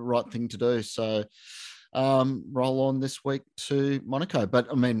absolutely the right thing to do. So roll on this week to Monaco. But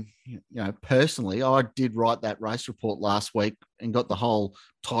I mean, you know, personally, I did write that race report last week and got the whole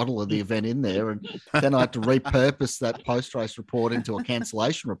title of the event in there. And then I had to repurpose that post-race report into a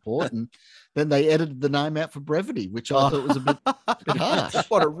cancellation report. And then they edited the name out for brevity, which I thought was a bit harsh.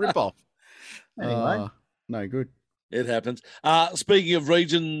 What a rip-off. Anyway. No good. It happens. Speaking of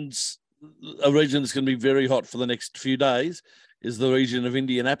regions, a region that's going to be very hot for the next few days is the region of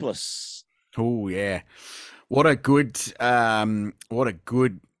Indianapolis. Oh yeah, what a good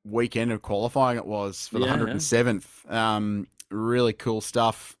weekend of qualifying it was for the 107th. Really cool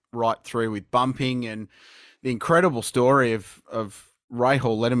stuff right through with bumping and the incredible story of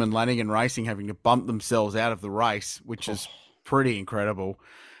Rahal, Letterman, Lanigan Racing having to bump themselves out of the race, which is pretty incredible.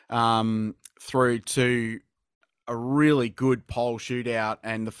 Through to a really good pole shootout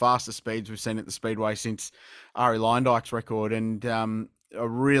and the fastest speeds we've seen at the Speedway since Ari Leindyk's record, and a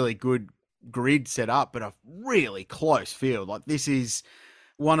really good grid set up, but a really close field. Like, this is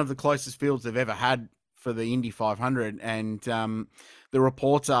one of the closest fields they've ever had for the Indy 500. And the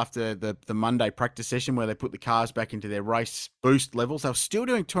reports after the Monday practice session where they put the cars back into their race boost levels, they were still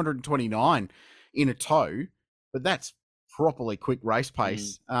doing 229 in a tow, but that's properly quick race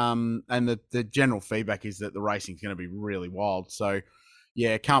pace. And the general feedback is that the racing's going to be really wild. So,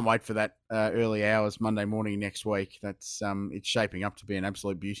 yeah, can't wait for that early hours Monday morning next week. That's it's shaping up to be an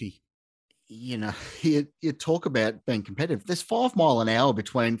absolute beauty. You know, you talk about being competitive. There's 5 mile an hour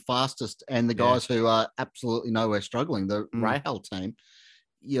between fastest and the guys who are absolutely nowhere struggling, the Rahal team.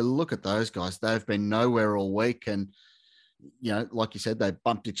 You look at those guys, they've been nowhere all week. And, you know, like you said, they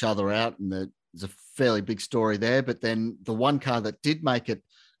bumped each other out, and there's a fairly big story there. But then the one car that did make it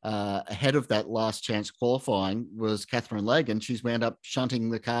ahead of that last chance qualifying was Catherine Legg, and she's wound up shunting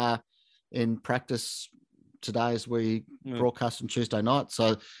the car in practice today as we broadcast on Tuesday night.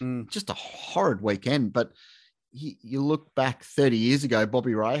 So just a horrid weekend. But you look back 30 years ago,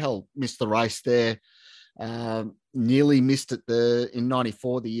 Bobby Rahal missed the race there, nearly missed it in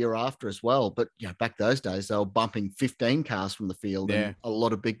 94, the year after as well. But back those days, they were bumping 15 cars from the field, and a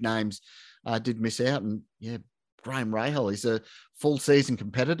lot of big names did miss out. And Graham Rahal is a full season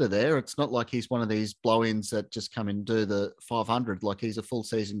competitor there. It's not like he's one of these blow-ins that just come and do the 500. Like, he's a full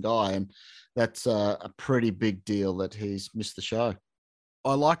season guy, and that's a pretty big deal that he's missed the show.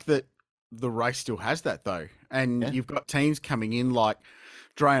 I like that the race still has that, though. And you've got teams coming in like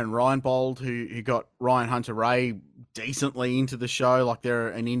Dre and Reinbold, who got Ryan Hunter-Ray decently into the show. Like, they're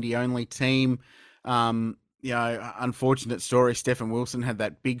an Indy-only team. Unfortunate story, Stefan Wilson had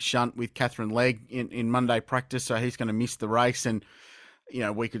that big shunt with Catherine Legg in Monday practice, so he's going to miss the race. And,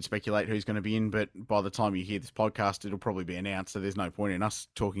 we could speculate who's going to be in, but by the time you hear this podcast, it'll probably be announced, so there's no point in us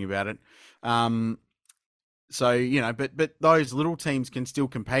talking about it. But those little teams can still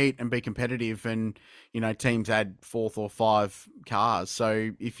compete and be competitive, and, teams add 4th or 5 cars.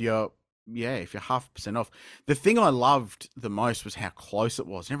 So if you're 0.5% off. The thing I loved the most was how close it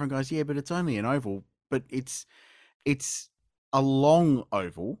was. And everyone goes, yeah, but it's only an oval. But it's a long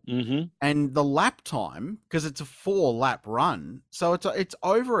oval, and the lap time, because it's a 4-lap run, so it's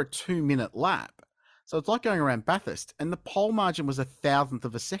over a 2-minute lap. So it's like going around Bathurst, and the pole margin was 1,000th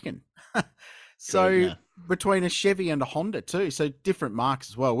of a second. So between a Chevy and a Honda too, so different marks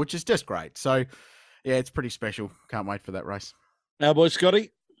as well, which is just great. So yeah, it's pretty special. Can't wait for that race. Our boy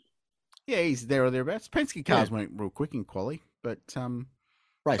Scotty. Yeah, he's there or thereabouts. Penske cars went real quick in quali, but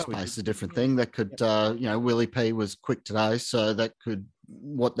race pace is a different thing. That could, Willie P was quick today, so that could,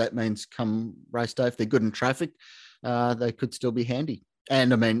 what that means come race day, if they're good in traffic, they could still be handy.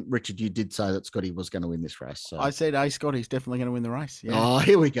 And I mean, Richard, you did say that Scotty was going to win this race. So. I said, Scotty's definitely going to win the race. Yeah. Oh,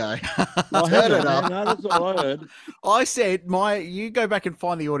 here we go. I heard it. No, that's all I heard. I said, you go back and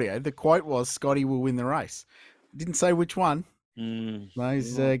find the audio. The quote was, Scotty will win the race. Didn't say which one.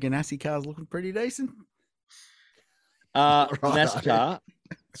 Those Ganassi cars looking pretty decent. NASCAR.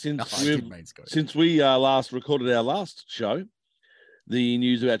 Since we last recorded our last show, the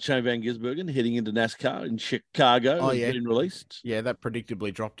news about Shane Van Gisbergen heading into NASCAR in Chicago has been released. Yeah, that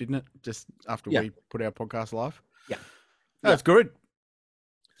predictably dropped, didn't it? Just after we put our podcast live. Yeah. That's good.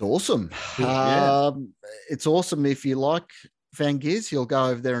 It's awesome. It's awesome if you like Van Giz, he'll go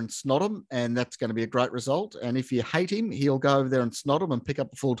over there and snot him, and that's going to be a great result. And if you hate him, he'll go over there and snot him and pick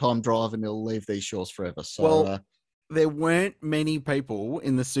up a full-time drive, and he'll leave these shores forever. So, there weren't many people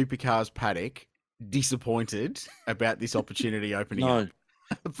in the supercars paddock disappointed about this opportunity opening up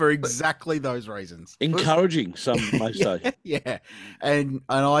for exactly those reasons. Encouraging, some may say. Yeah. And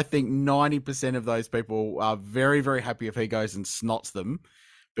I think 90% of those people are very, very happy if he goes and snots them,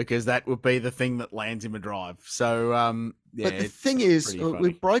 because that would be the thing that lands him a drive. So, but the thing is,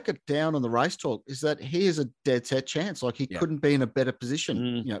 we broke it down on the race talk, is that he is a dead set chance. Like, he couldn't be in a better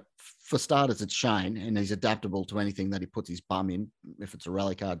position. For starters, it's Shane, and he's adaptable to anything that he puts his bum in, if it's a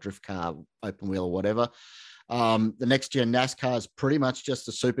rally car, drift car, open wheel, or whatever. The next gen NASCAR is pretty much just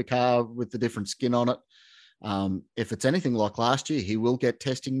a supercar with the different skin on it. If it's anything like last year, he will get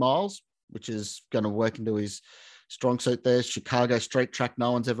testing miles, which is going to work into his strong suit there. Chicago street track,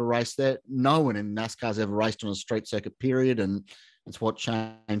 no one's ever raced there. No one in NASCAR's ever raced on a street circuit, period. And it's what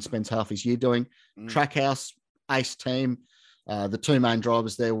Shane spends half his year doing. Trackhouse, ace team. The 2 main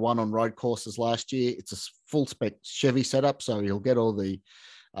drivers there, one on road courses last year. It's a full spec Chevy setup, so he'll get all the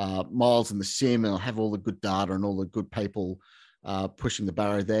miles in the sim, and he'll have all the good data and all the good people pushing the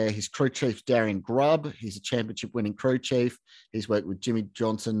barrow there. His crew chief's Darian Grubb. He's a championship winning crew chief. He's worked with Jimmy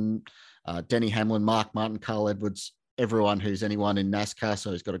Johnson, Denny Hamlin, Mark Martin, Carl Edwards, everyone who's anyone in NASCAR.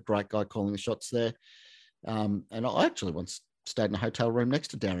 So he's got a great guy calling the shots there. And I actually once stayed in a hotel room next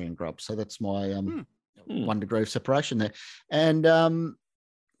to Darian Grubb. So that's my 1 degree of separation there. And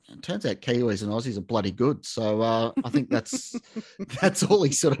it turns out Kiwis and Aussies are bloody good. So I think that's all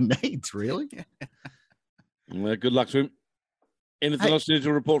he sort of needs, really. Well, good luck to him. Anything else you need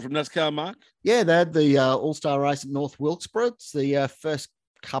to report from NASCAR, Mark? Yeah, they had the All-Star race at North Wilkesboro. It's the first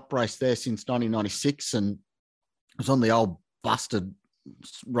cup race there since 1996, and it was on the old busted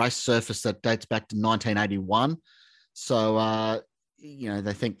race surface that dates back to 1981. So,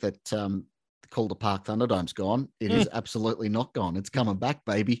 they think that the Calder Park Thunderdome's gone. It is absolutely not gone. It's coming back,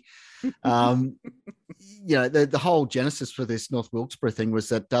 baby. The whole genesis for this North Wilkesboro thing was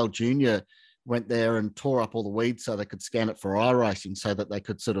that Dale Jr. went there and tore up all the weeds so they could scan it for iRacing so that they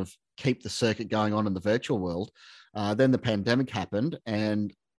could sort of keep the circuit going on in the virtual world. Then the pandemic happened,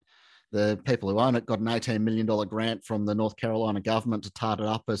 and the people who own it got an $18 million grant from the North Carolina government to tart it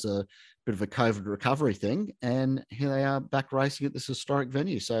up as a bit of a COVID recovery thing. And here they are back racing at this historic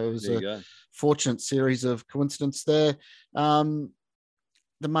venue. So it was a fortunate series of coincidence there. The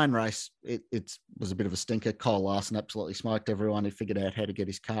main race, it was a bit of a stinker. Kyle Larson absolutely smoked everyone. He figured out how to get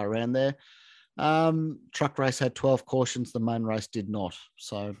his car around there. Truck race had 12 cautions. The main race did not.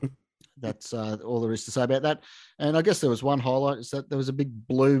 So that's all there is to say about that. And I guess there was one highlight, is that there was a big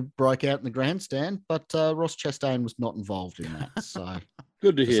blue broke out in the grandstand, but Ross Chastain was not involved in that. So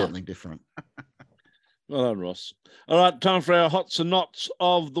good to hear. Something different. Well done, Ross. All right, time for our hots and knots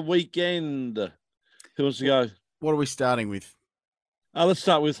of the weekend. Who wants to go? What are we starting with? Let's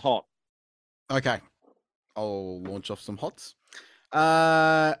start with hot. Okay. I'll launch off some hots.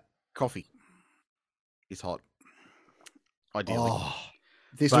 Coffee is hot. Ideally.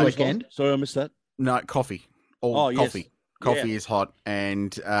 This But- weekend? Sorry, I missed that. No, coffee. Yes. Coffee. Coffee is hot.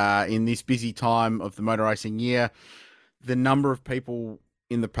 And in this busy time of the motor racing year, the number of people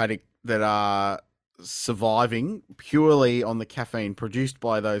in the paddock that are surviving purely on the caffeine produced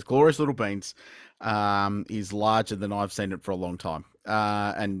by those glorious little beans is larger than I've seen it for a long time,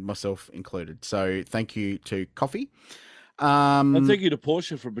 and myself included. So thank you to coffee. And thank you to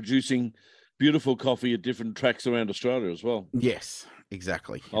Porsche for producing beautiful coffee at different tracks around Australia as well. Yes,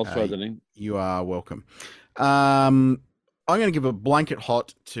 exactly. I'll throw that in. You are welcome. I'm going to give a blanket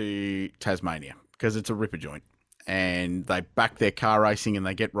hot to Tasmania because it's a ripper joint, and they back their car racing and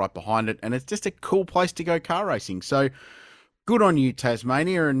they get right behind it, and it's just a cool place to go car racing. So good on you,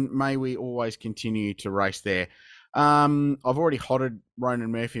 Tasmania, and may we always continue to race there. I've already hotted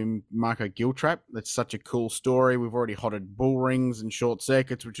Ronan Murphy and Marco Giltrap. That's such a cool story. We've already hotted bull rings and short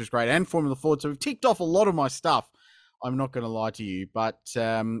circuits, which is great, and Formula Ford. So we've ticked off a lot of my stuff. I'm not going to lie to you, but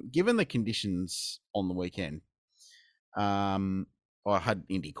given the conditions on the weekend, I had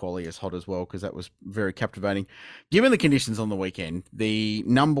Indy Quali as hot as well because that was very captivating. Given the conditions on the weekend, the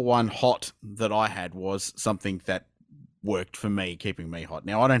number one hot that I had was something that worked for me, keeping me hot.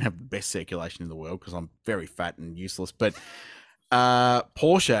 Now, I don't have the best circulation in the world because I'm very fat and useless, but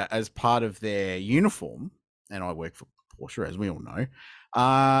Porsche, as part of their uniform, and I work for Porsche, as we all know,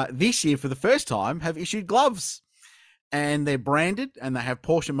 this year, for the first time, have issued gloves. And they're branded and they have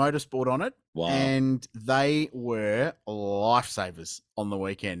Porsche Motorsport on it. Wow. And they were lifesavers on the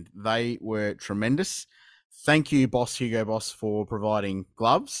weekend. They were tremendous. Thank you, Boss Hugo Boss, for providing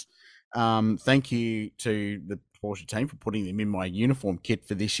gloves. Thank you to the Porsche team for putting them in my uniform kit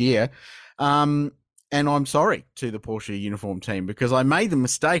for this year. And I'm sorry to the Porsche uniform team because I made the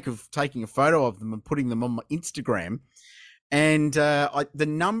mistake of taking a photo of them and putting them on my Instagram. And the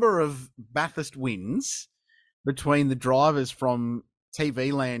number of Bathurst wins between the drivers from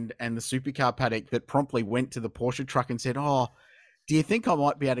TV Land and the supercar paddock that promptly went to the Porsche truck and said, "Oh, do you think I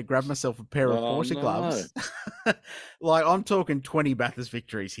might be able to grab myself a pair of Porsche gloves?" Like, I'm talking 20 Bathurst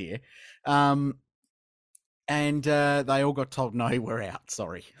victories here. And they all got told, "No, we're out.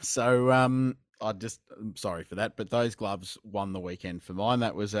 Sorry." So I'm sorry for that. But those gloves won the weekend for mine.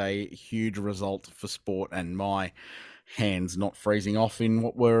 That was a huge result for sport and my hands not freezing off in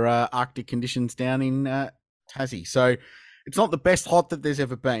what were Arctic conditions down in Tassie. So it's not the best hot that there's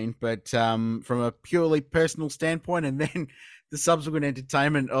ever been, but from a purely personal standpoint, and then the subsequent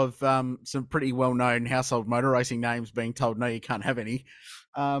entertainment of some pretty well-known household motor racing names being told, "No, you can't have any,"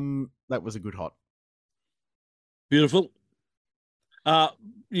 that was a good hot. Beautiful.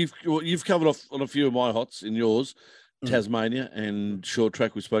 You've covered off on a few of my hots in yours, Tasmania and short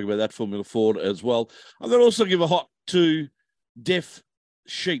track. We spoke about that, Formula Ford as well. I'm going to also give a hot to deaf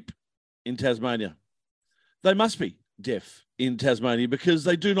sheep in Tasmania. They must be deaf in Tasmania because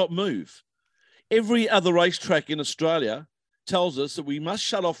they do not move. Every other racetrack in Australia tells us that we must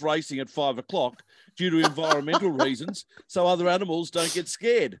shut off racing at 5 o'clock due to environmental reasons so other animals don't get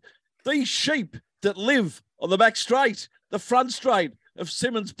scared. These sheep that live on the back straight, the front straight of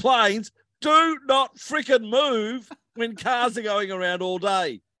Simmons Plains. Do not frickin' move when cars are going around all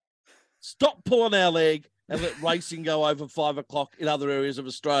day. Stop pulling our leg and let racing go over 5 o'clock in other areas of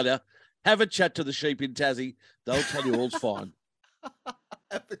Australia. Have a chat to the sheep in Tassie. They'll tell you all's fine.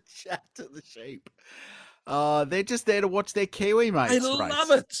 Have a chat to the sheep. They're just there to watch their Kiwi mates. They love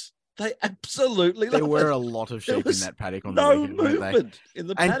it. They absolutely love it. There were a lot of sheep in that paddock on the no weekend, weren't they? movement in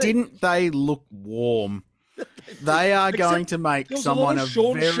the paddock. And didn't they look warm? They are going to make someone a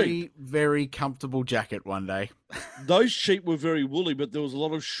very, very comfortable jacket one day. Those sheep were very woolly, but there was a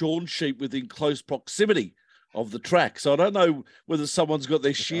lot of shorn sheep within close proximity of the track. So I don't know whether someone's got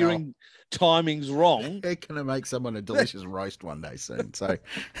their shearing timings wrong. They're going to make someone a delicious roast one day soon. So,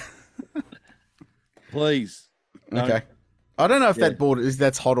 please. No. Okay. I don't know if that board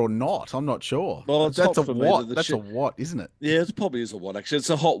that's hot or not. I'm not sure. Well, it's that's hot a for me what? that That's a what, isn't it? Yeah, it probably is a what, actually. It's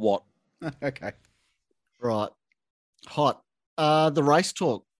a hot what. Okay. Right. Hot.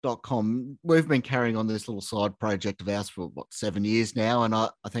 The we've been carrying on this little side project of ours for 7 years now, and I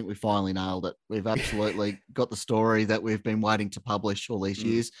think we finally nailed it. We've absolutely got the story that we've been waiting to publish all these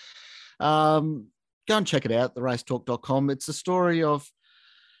years. Go and check it out, theracetalk.com. It's a story of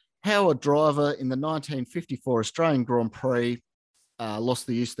how a driver in the 1954 Australian Grand Prix lost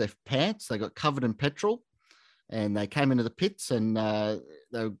the use of their pants. They got covered in petrol, and they came into the pits, and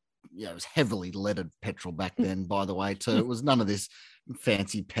it was heavily leaded petrol back then, by the way, too. It was none of this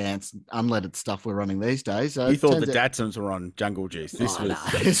fancy pants, unleaded stuff we're running these days. You thought the Datsuns were on Jungle Juice. This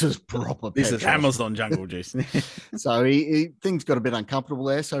was proper This petrol. is Amazon Jungle Juice. So things got a bit uncomfortable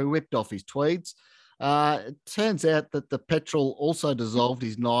there, so he whipped off his tweeds. It turns out that the petrol also dissolved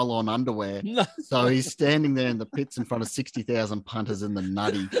his nylon underwear. No. So he's standing there in the pits in front of 60,000 punters in the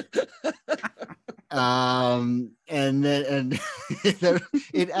nutty.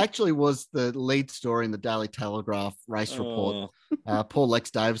 It actually was the lead story in the Daily Telegraph race report. Poor Lex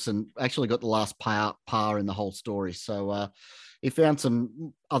Davison actually got the last par in the whole story. So he found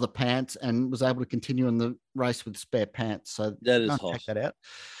some other pants and was able to continue in the race with spare pants. So that is hot. Check that out.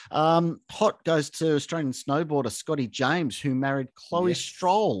 Hot goes to Australian snowboarder Scotty James, who married Chloe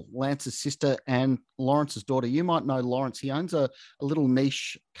Stroll, Lance's sister and Lawrence's daughter. You might know Lawrence. He owns a little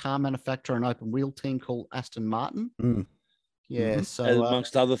niche car manufacturer and open wheel team called Aston Martin. Yeah, so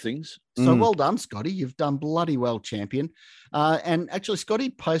amongst other things. So well done, Scotty. You've done bloody well, champion. And actually, Scotty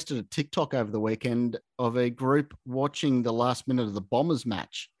posted a TikTok over the weekend of a group watching the last minute of the Bombers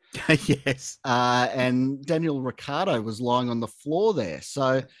match. Yes. And Daniel Ricciardo was lying on the floor there.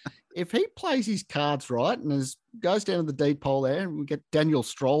 So if he plays his cards right and goes down to the deep hole there, and we get Daniel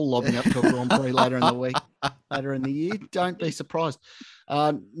Stroll lobbing up to a Grand Prix later in the week, later in the year, don't be surprised.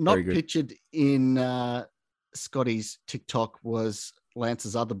 Not pictured in Scotty's TikTok was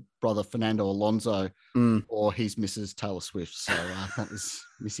Lance's other brother, Fernando Alonso, or his Mrs. Taylor Swift. So that was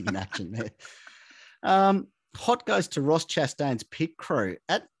missing in action there. Hot goes to Ross Chastain's pit crew.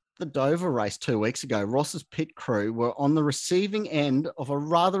 At the Dover race 2 weeks ago, Ross's pit crew were on the receiving end of a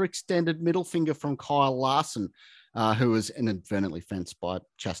rather extended middle finger from Kyle Larson, who was inadvertently fenced by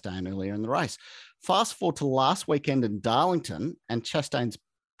Chastain earlier in the race. Fast forward to last weekend in Darlington, and Chastain's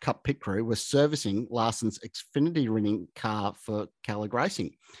Cup pit crew was servicing Larson's Xfinity winning car for Callig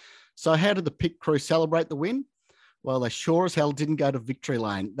Racing. So how did the pit crew celebrate the win? Well, they sure as hell didn't go to victory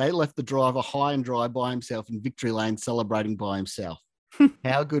lane. They left the driver high and dry by himself in victory lane, celebrating by himself.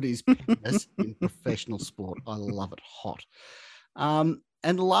 How good is pettiness in professional sport? I love it hot. And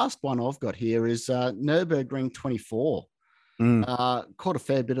the last one I've got here is Nürburgring 24. Caught a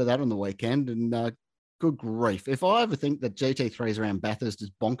fair bit of that on the weekend, and good grief. If I ever think that GT3s around Bathurst is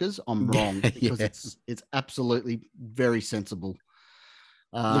bonkers, I'm wrong, because it's absolutely very sensible.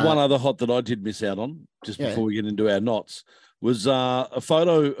 The one other hot that I did miss out on, just before we get into our knots, was a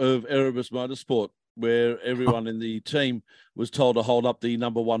photo of Erebus Motorsport where everyone in the team was told to hold up the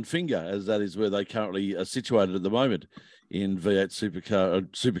number one finger, as that is where they currently are situated at the moment in V8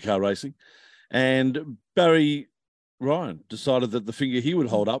 supercar racing. And Barry Ryan decided that the finger he would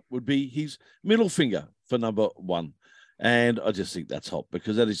hold up would be his middle finger for number one. And I just think that's hot,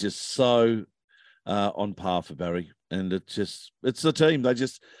 because that is just so on par for Barry. And it's the team.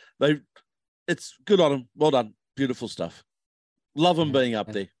 It's good on them. Well done. Beautiful stuff. Love them being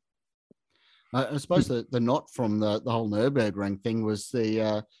up there. I suppose the knot from the whole Nürburgring thing was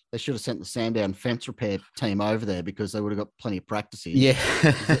they should have sent the Sandown fence repair team over there, because they would have got plenty of practice in. Yeah.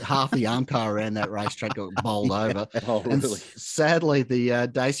 Half the arm car around that racetrack got bowled over. Oh, and really? Sadly, the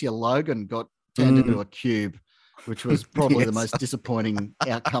Dacia Logan got turned into a cube. which was probably the Yes. most disappointing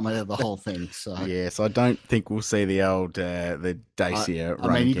outcome of the whole thing. So Yes, I don't think we'll see the old the Dacia I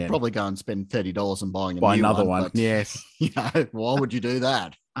run mean, you again. could probably go and spend $30 and buying a Buy new another one. but, Yes. why would you do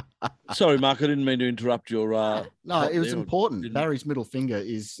that? Sorry, Mark, I didn't mean to interrupt your. No, it was there. important. Didn't- Barry's middle finger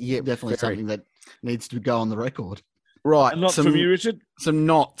is Yeah, definitely very. something that needs to go on the record. Right. And not from you, Richard. Some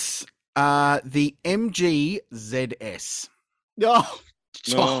knots. The MGZS. Oh,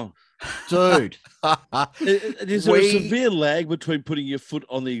 No. dude. Is there a severe lag between putting your foot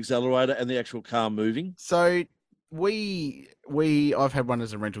on the accelerator and the actual car moving? So I've had one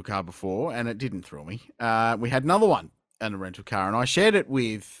as a rental car before, and it didn't thrill me. We had another one in a rental car, and I shared it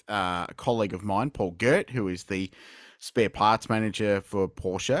with a colleague of mine, Paul Gert, who is the spare parts manager for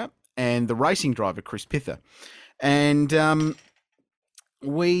Porsche, and the racing driver, Chris Pither. And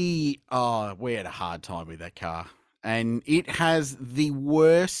we had a hard time with that car, and it has the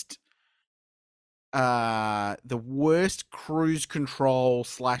worst cruise control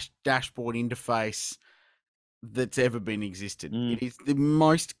 / dashboard interface that's ever been existed. It is the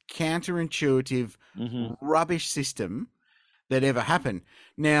most counterintuitive rubbish system that ever happened.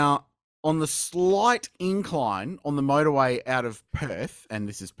 Now, on the slight incline on the motorway out of Perth, and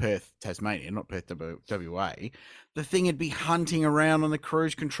this is Perth, Tasmania, not Perth, WA, the thing would be hunting around on the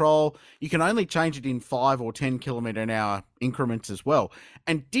cruise control. You can only change it in 5 or 10 kilometre an hour increments as well.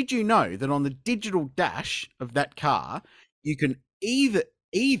 And did you know that on the digital dash of that car, you can either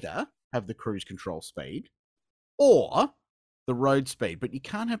have the cruise control speed or the road speed, but you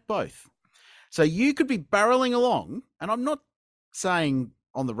can't have both. So you could be barreling along, and I'm not saying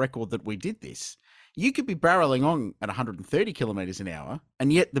on the record that we did this. You could be barreling on at 130 kilometers an hour,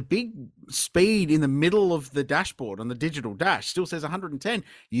 and yet the big speed in the middle of the dashboard on the digital dash still says 110.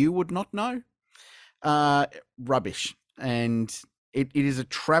 You would not know. Rubbish. And it is a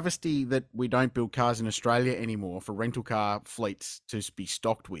travesty that we don't build cars in Australia anymore for rental car fleets to be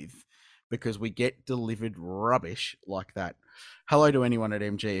stocked with, because we get delivered rubbish like that. Hello to anyone at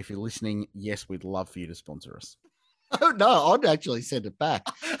MG. If you're listening, yes, we'd love for you to sponsor us. Oh, no, I'd actually send it back.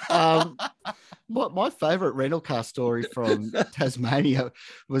 My favorite rental car story from Tasmania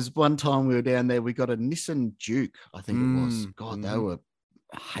was one time we were down there. We got a Nissan Duke, I think it was. God, they were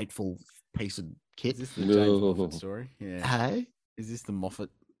a hateful piece of kit. Is this the James Moffat story? Yeah. Hey? Is this the Moffat?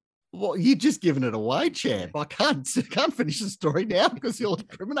 Well, you're just giving it away, champ. I can't finish the story now because you'll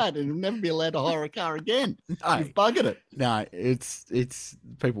incriminate and you'll never be allowed to hire a car again. No. You've buggered it. No, it's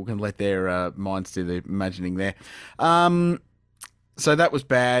people can let their minds do the imagining there. So that was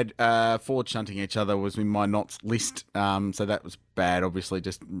bad. Ford shunting each other was in my knots list. So that was bad, obviously,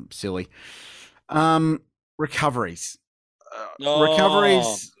 just silly. Recoveries.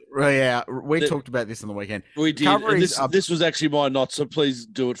 Recoveries. Yeah, we talked about this on the weekend. We did. And this was actually my knot, so please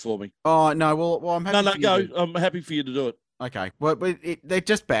do it for me. Oh, no. Well, I'm happy. No, go. I'm happy for you to do it. Okay. Well, but they're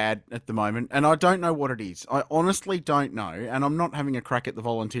just bad at the moment, and I don't know what it is. I honestly don't know, and I'm not having a crack at the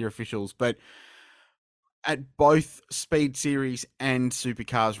volunteer officials, but at both Speed Series and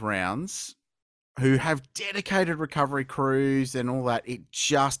Supercars rounds, who have dedicated recovery crews and all that, it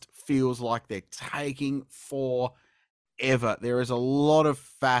just feels like they're taking forever. There is a lot of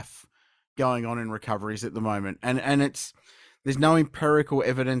faff going on in recoveries at the moment, and there's no empirical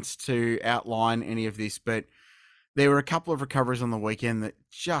evidence to outline any of this, but there were a couple of recoveries on the weekend that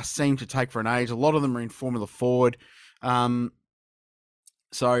just seemed to take for an age. A lot of them are in Formula Ford.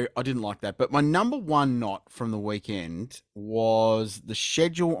 So I didn't like that. But my number one knot from the weekend was the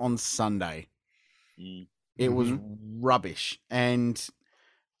schedule on Sunday. It was rubbish, and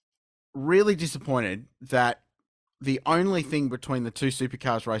really disappointed that the only thing between the two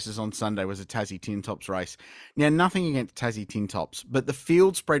Supercars races on Sunday was a Tassie Tin Tops race. Now, nothing against Tassie Tin Tops, but the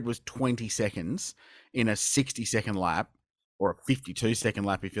field spread was 20 seconds in a 60-second lap, or a 52-second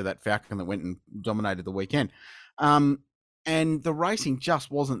lap if you're that Falcon that went and dominated the weekend. And the racing just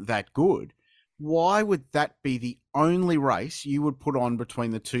wasn't that good. Why would that be the only race you would put on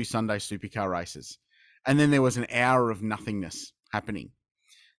between the two Sunday Supercar races? And then there was an hour of nothingness happening.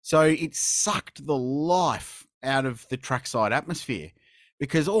 So it sucked the life out of the trackside atmosphere,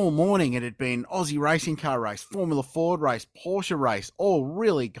 because all morning it had been Aussie racing car race, Formula Ford race, Porsche race, all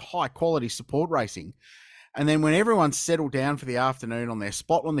really high quality support racing. And then when everyone settled down for the afternoon on their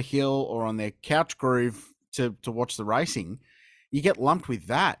spot on the hill or on their couch groove to watch the racing, you get lumped with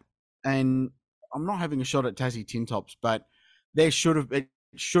that. And I'm not having a shot at Tassie Tin Tops, but it should have been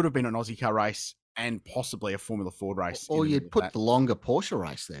an Aussie car race and possibly a Formula Ford race. Or you'd put the longer Porsche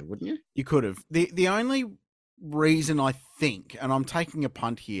race there, wouldn't you? You could have. The only reason I think, and I'm taking a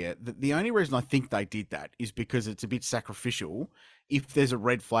punt here, that the only reason I think they did that is because it's a bit sacrificial if there's a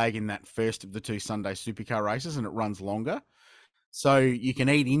red flag in that first of the 2 Sunday supercar races and it runs longer. So you can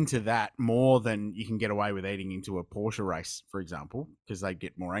eat into that more than you can get away with eating into a Porsche race, for example, because they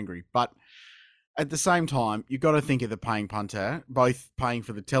get more angry. But at the same time, you've got to think of the paying punter, both paying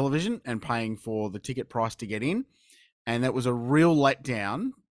for the television and paying for the ticket price to get in. And that was a real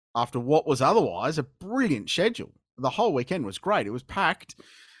letdown after what was otherwise a brilliant schedule. The whole weekend was great. It was packed.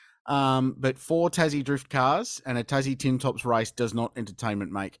 But 4 Tassie drift cars and a Tassie Tin Tops race does not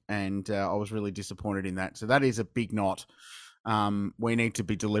entertainment make. And I was really disappointed in that. So that is a big knot. We need to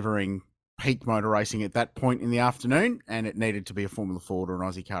be delivering peak motor racing at that point in the afternoon, and it needed to be a Formula Ford or an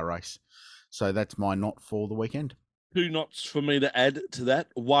Aussie car race. So that's my knot for the weekend. 2 knots for me to add to that.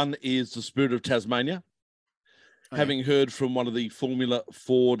 One is the Spirit of Tasmania. Having heard from one of the Formula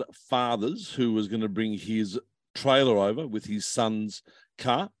Ford fathers who was going to bring his trailer over with his son's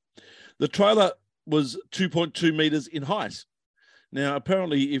car. The trailer was 2.2 metres in height. Now,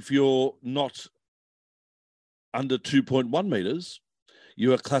 apparently, if you're not under 2.1 metres,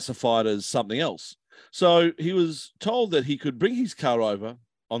 you are classified as something else. So he was told that he could bring his car over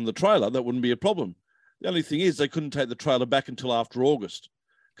on the trailer. That wouldn't be a problem. The only thing is they couldn't take the trailer back until after August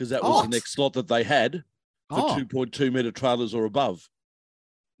because that was the next slot that they had for 2.2 metre trailers or above.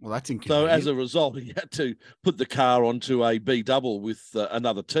 Well, that's inconvenient. So as a result, he had to put the car onto a B double with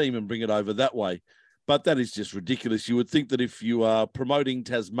another team and bring it over that way. But that is just ridiculous. You would think that if you are promoting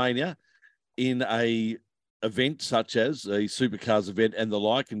Tasmania in a event such as a supercars event and the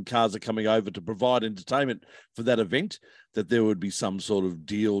like, and cars are coming over to provide entertainment for that event, that there would be some sort of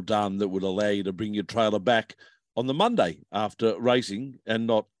deal done that would allow you to bring your trailer back on the Monday after racing and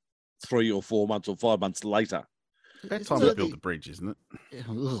not 3 or 4 months or 5 months later. That's time to build the bridge, isn't it?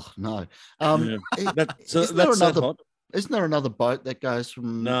 Ugh, no. Isn't there another boat that goes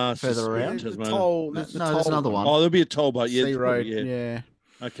from further around? There's another one. Oh, there'll be a toll boat. Yeah, Sea Road. Yeah.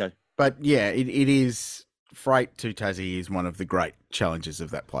 Okay. But yeah, it is. Freight to Tassie is one of the great challenges of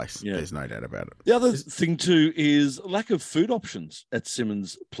that place. Yeah. There's no doubt about it. The other thing too is lack of food options at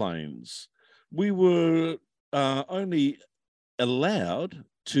Symmons Plains. We were only allowed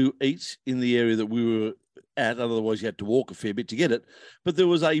to eat in the area that we were at. Otherwise, you had to walk a fair bit to get it. But there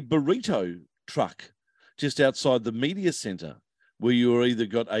was a burrito truck just outside the media centre where you were either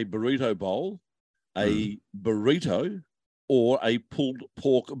got a burrito bowl, a burrito, or a pulled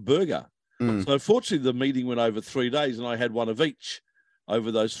pork burger. So fortunately, the meeting went over 3 days and I had one of each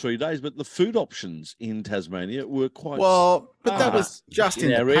over those 3 days. But the food options in Tasmania were quite but that was just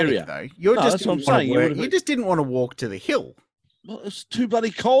in our the paddock, area. Though. That's what I'm saying. You just didn't want to walk to the hill. Well, it's too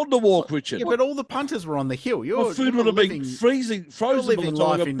bloody cold to walk, Richard. Yeah, but all the punters were on the hill. My food would have been frozen by the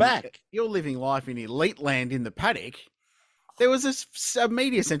time I got back. You're living life in elite land in the paddock. There was a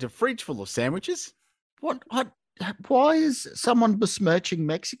media centre fridge full of sandwiches. Why is someone besmirching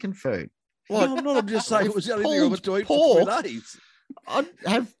Mexican food? No, I'm not. I'm just saying it was the only thing I was to eat for 3 days. I'd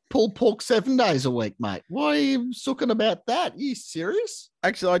have pulled pork 7 days a week, mate. Why are you sooking about that? Are you serious?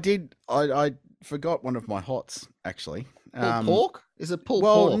 Actually, I did. I forgot one of my hots, actually. Pulled pork? Is it pulled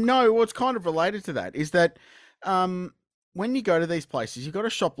pork? Well, no, what's kind of related to that is that when you go to these places, you've got to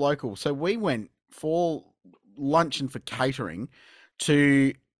shop local. So we went for lunch and for catering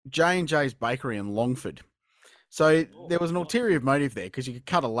to J&J's Bakery in Longford. So there was an ulterior motive there because you could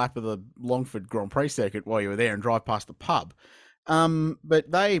cut a lap of the Longford Grand Prix circuit while you were there and drive past the pub.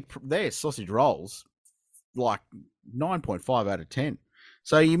 But their sausage rolls, like 9.5 out of 10.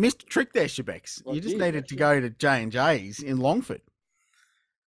 So you missed a trick there, Shebex. You just needed to go to J&J's in Longford.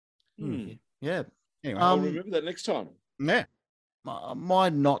 Yeah. Anyway, I'll remember that next time. Yeah. My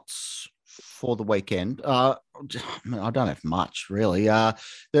knots for the weekend. I don't have much, really. There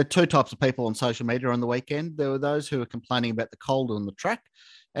are 2 types of people on social media on the weekend. There were those who were complaining about the cold on the track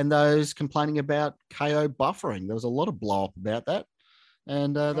and those complaining about KO buffering. There was a lot of blow up about that.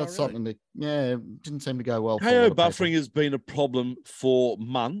 And that's something that, didn't seem to go well. KO buffering has been a problem for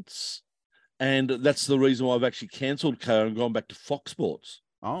months. And that's the reason why I've actually cancelled KO and gone back to Fox Sports.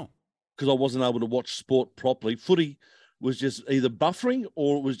 Oh. Because I wasn't able to watch sport properly. Footy was just either buffering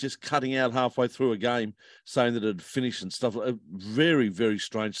or it was just cutting out halfway through a game saying that it had finished and stuff. Very, very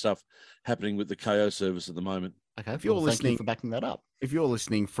strange stuff happening with the KO service at the moment. Okay, if you're listening, thank you for backing that up. If you're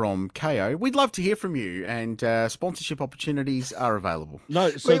listening from KO, we'd love to hear from you, and sponsorship opportunities are available. No,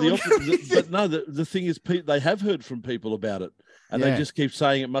 so the thing is, they have heard from people about it, and they just keep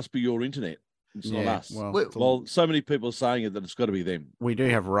saying it must be your internet. It's not us. Well, so many people are saying it that it's got to be them. We do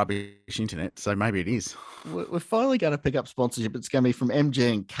have rubbish internet, so maybe it is. We're finally going to pick up sponsorship. It's going to be from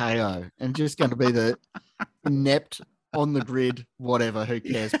MG and KO, and just going to be the inept, on the grid, whatever, who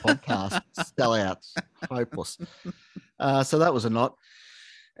cares podcast, sellouts, hopeless. So that was a knot.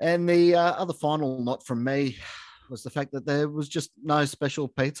 And the other final knot from me was the fact that there was just no special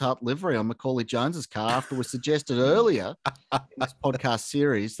Pizza Hut livery on Macaulay Jones's car after we suggested earlier in this podcast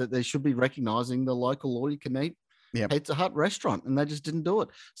series that they should be recognising the local all-you-can-eat Pizza Hut restaurant, and they just didn't do it.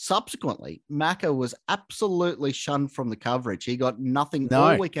 Subsequently, Macca was absolutely shunned from the coverage. He got nothing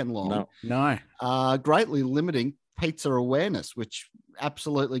all weekend long. Greatly limiting pizza awareness, which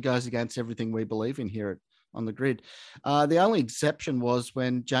absolutely goes against everything we believe in here on the grid. The only exception was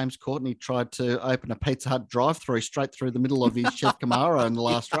when James Courtney tried to open a Pizza Hut drive-through straight through the middle of his Chef Camaro in the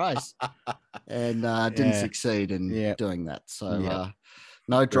last race, and didn't succeed in doing that. So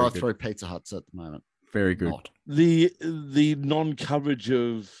no drive-through Pizza Huts at the moment. Very good. The non-coverage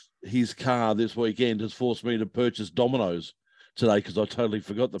of his car this weekend has forced me to purchase Domino's today because I totally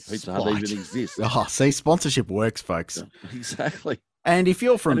forgot that Pizza Hut even exists. Oh, see, sponsorship works, folks. Exactly. And if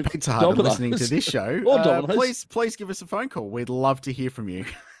you're from Pizza Hut and listening to this show, please give us a phone call. We'd love to hear from you.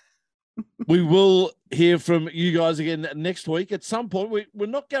 We will hear from you guys again next week. At some point, we're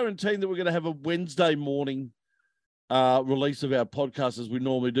not guaranteeing that we're going to have a Wednesday morning release of our podcast as we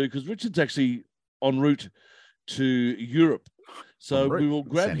normally do, because Richard's actually en route to Europe. So we will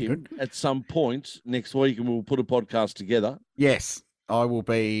grab him at some point next week and we'll put a podcast together. Yes. I will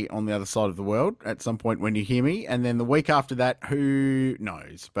be on the other side of the world at some point when you hear me. And then the week after that, who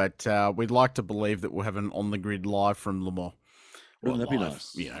knows? But we'd like to believe that we'll have an On the Grid live from Le Mans. Wouldn't that be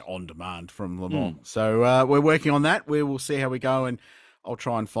nice? On demand from Le Mans. So we're working on that. We will see how we go. And I'll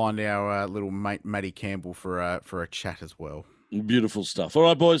try and find our little mate, Matty Campbell, for a chat as well. Beautiful stuff. All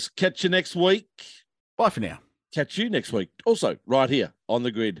right, boys. Catch you next week. Bye for now. Catch you next week. Also, right here on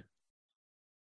the grid.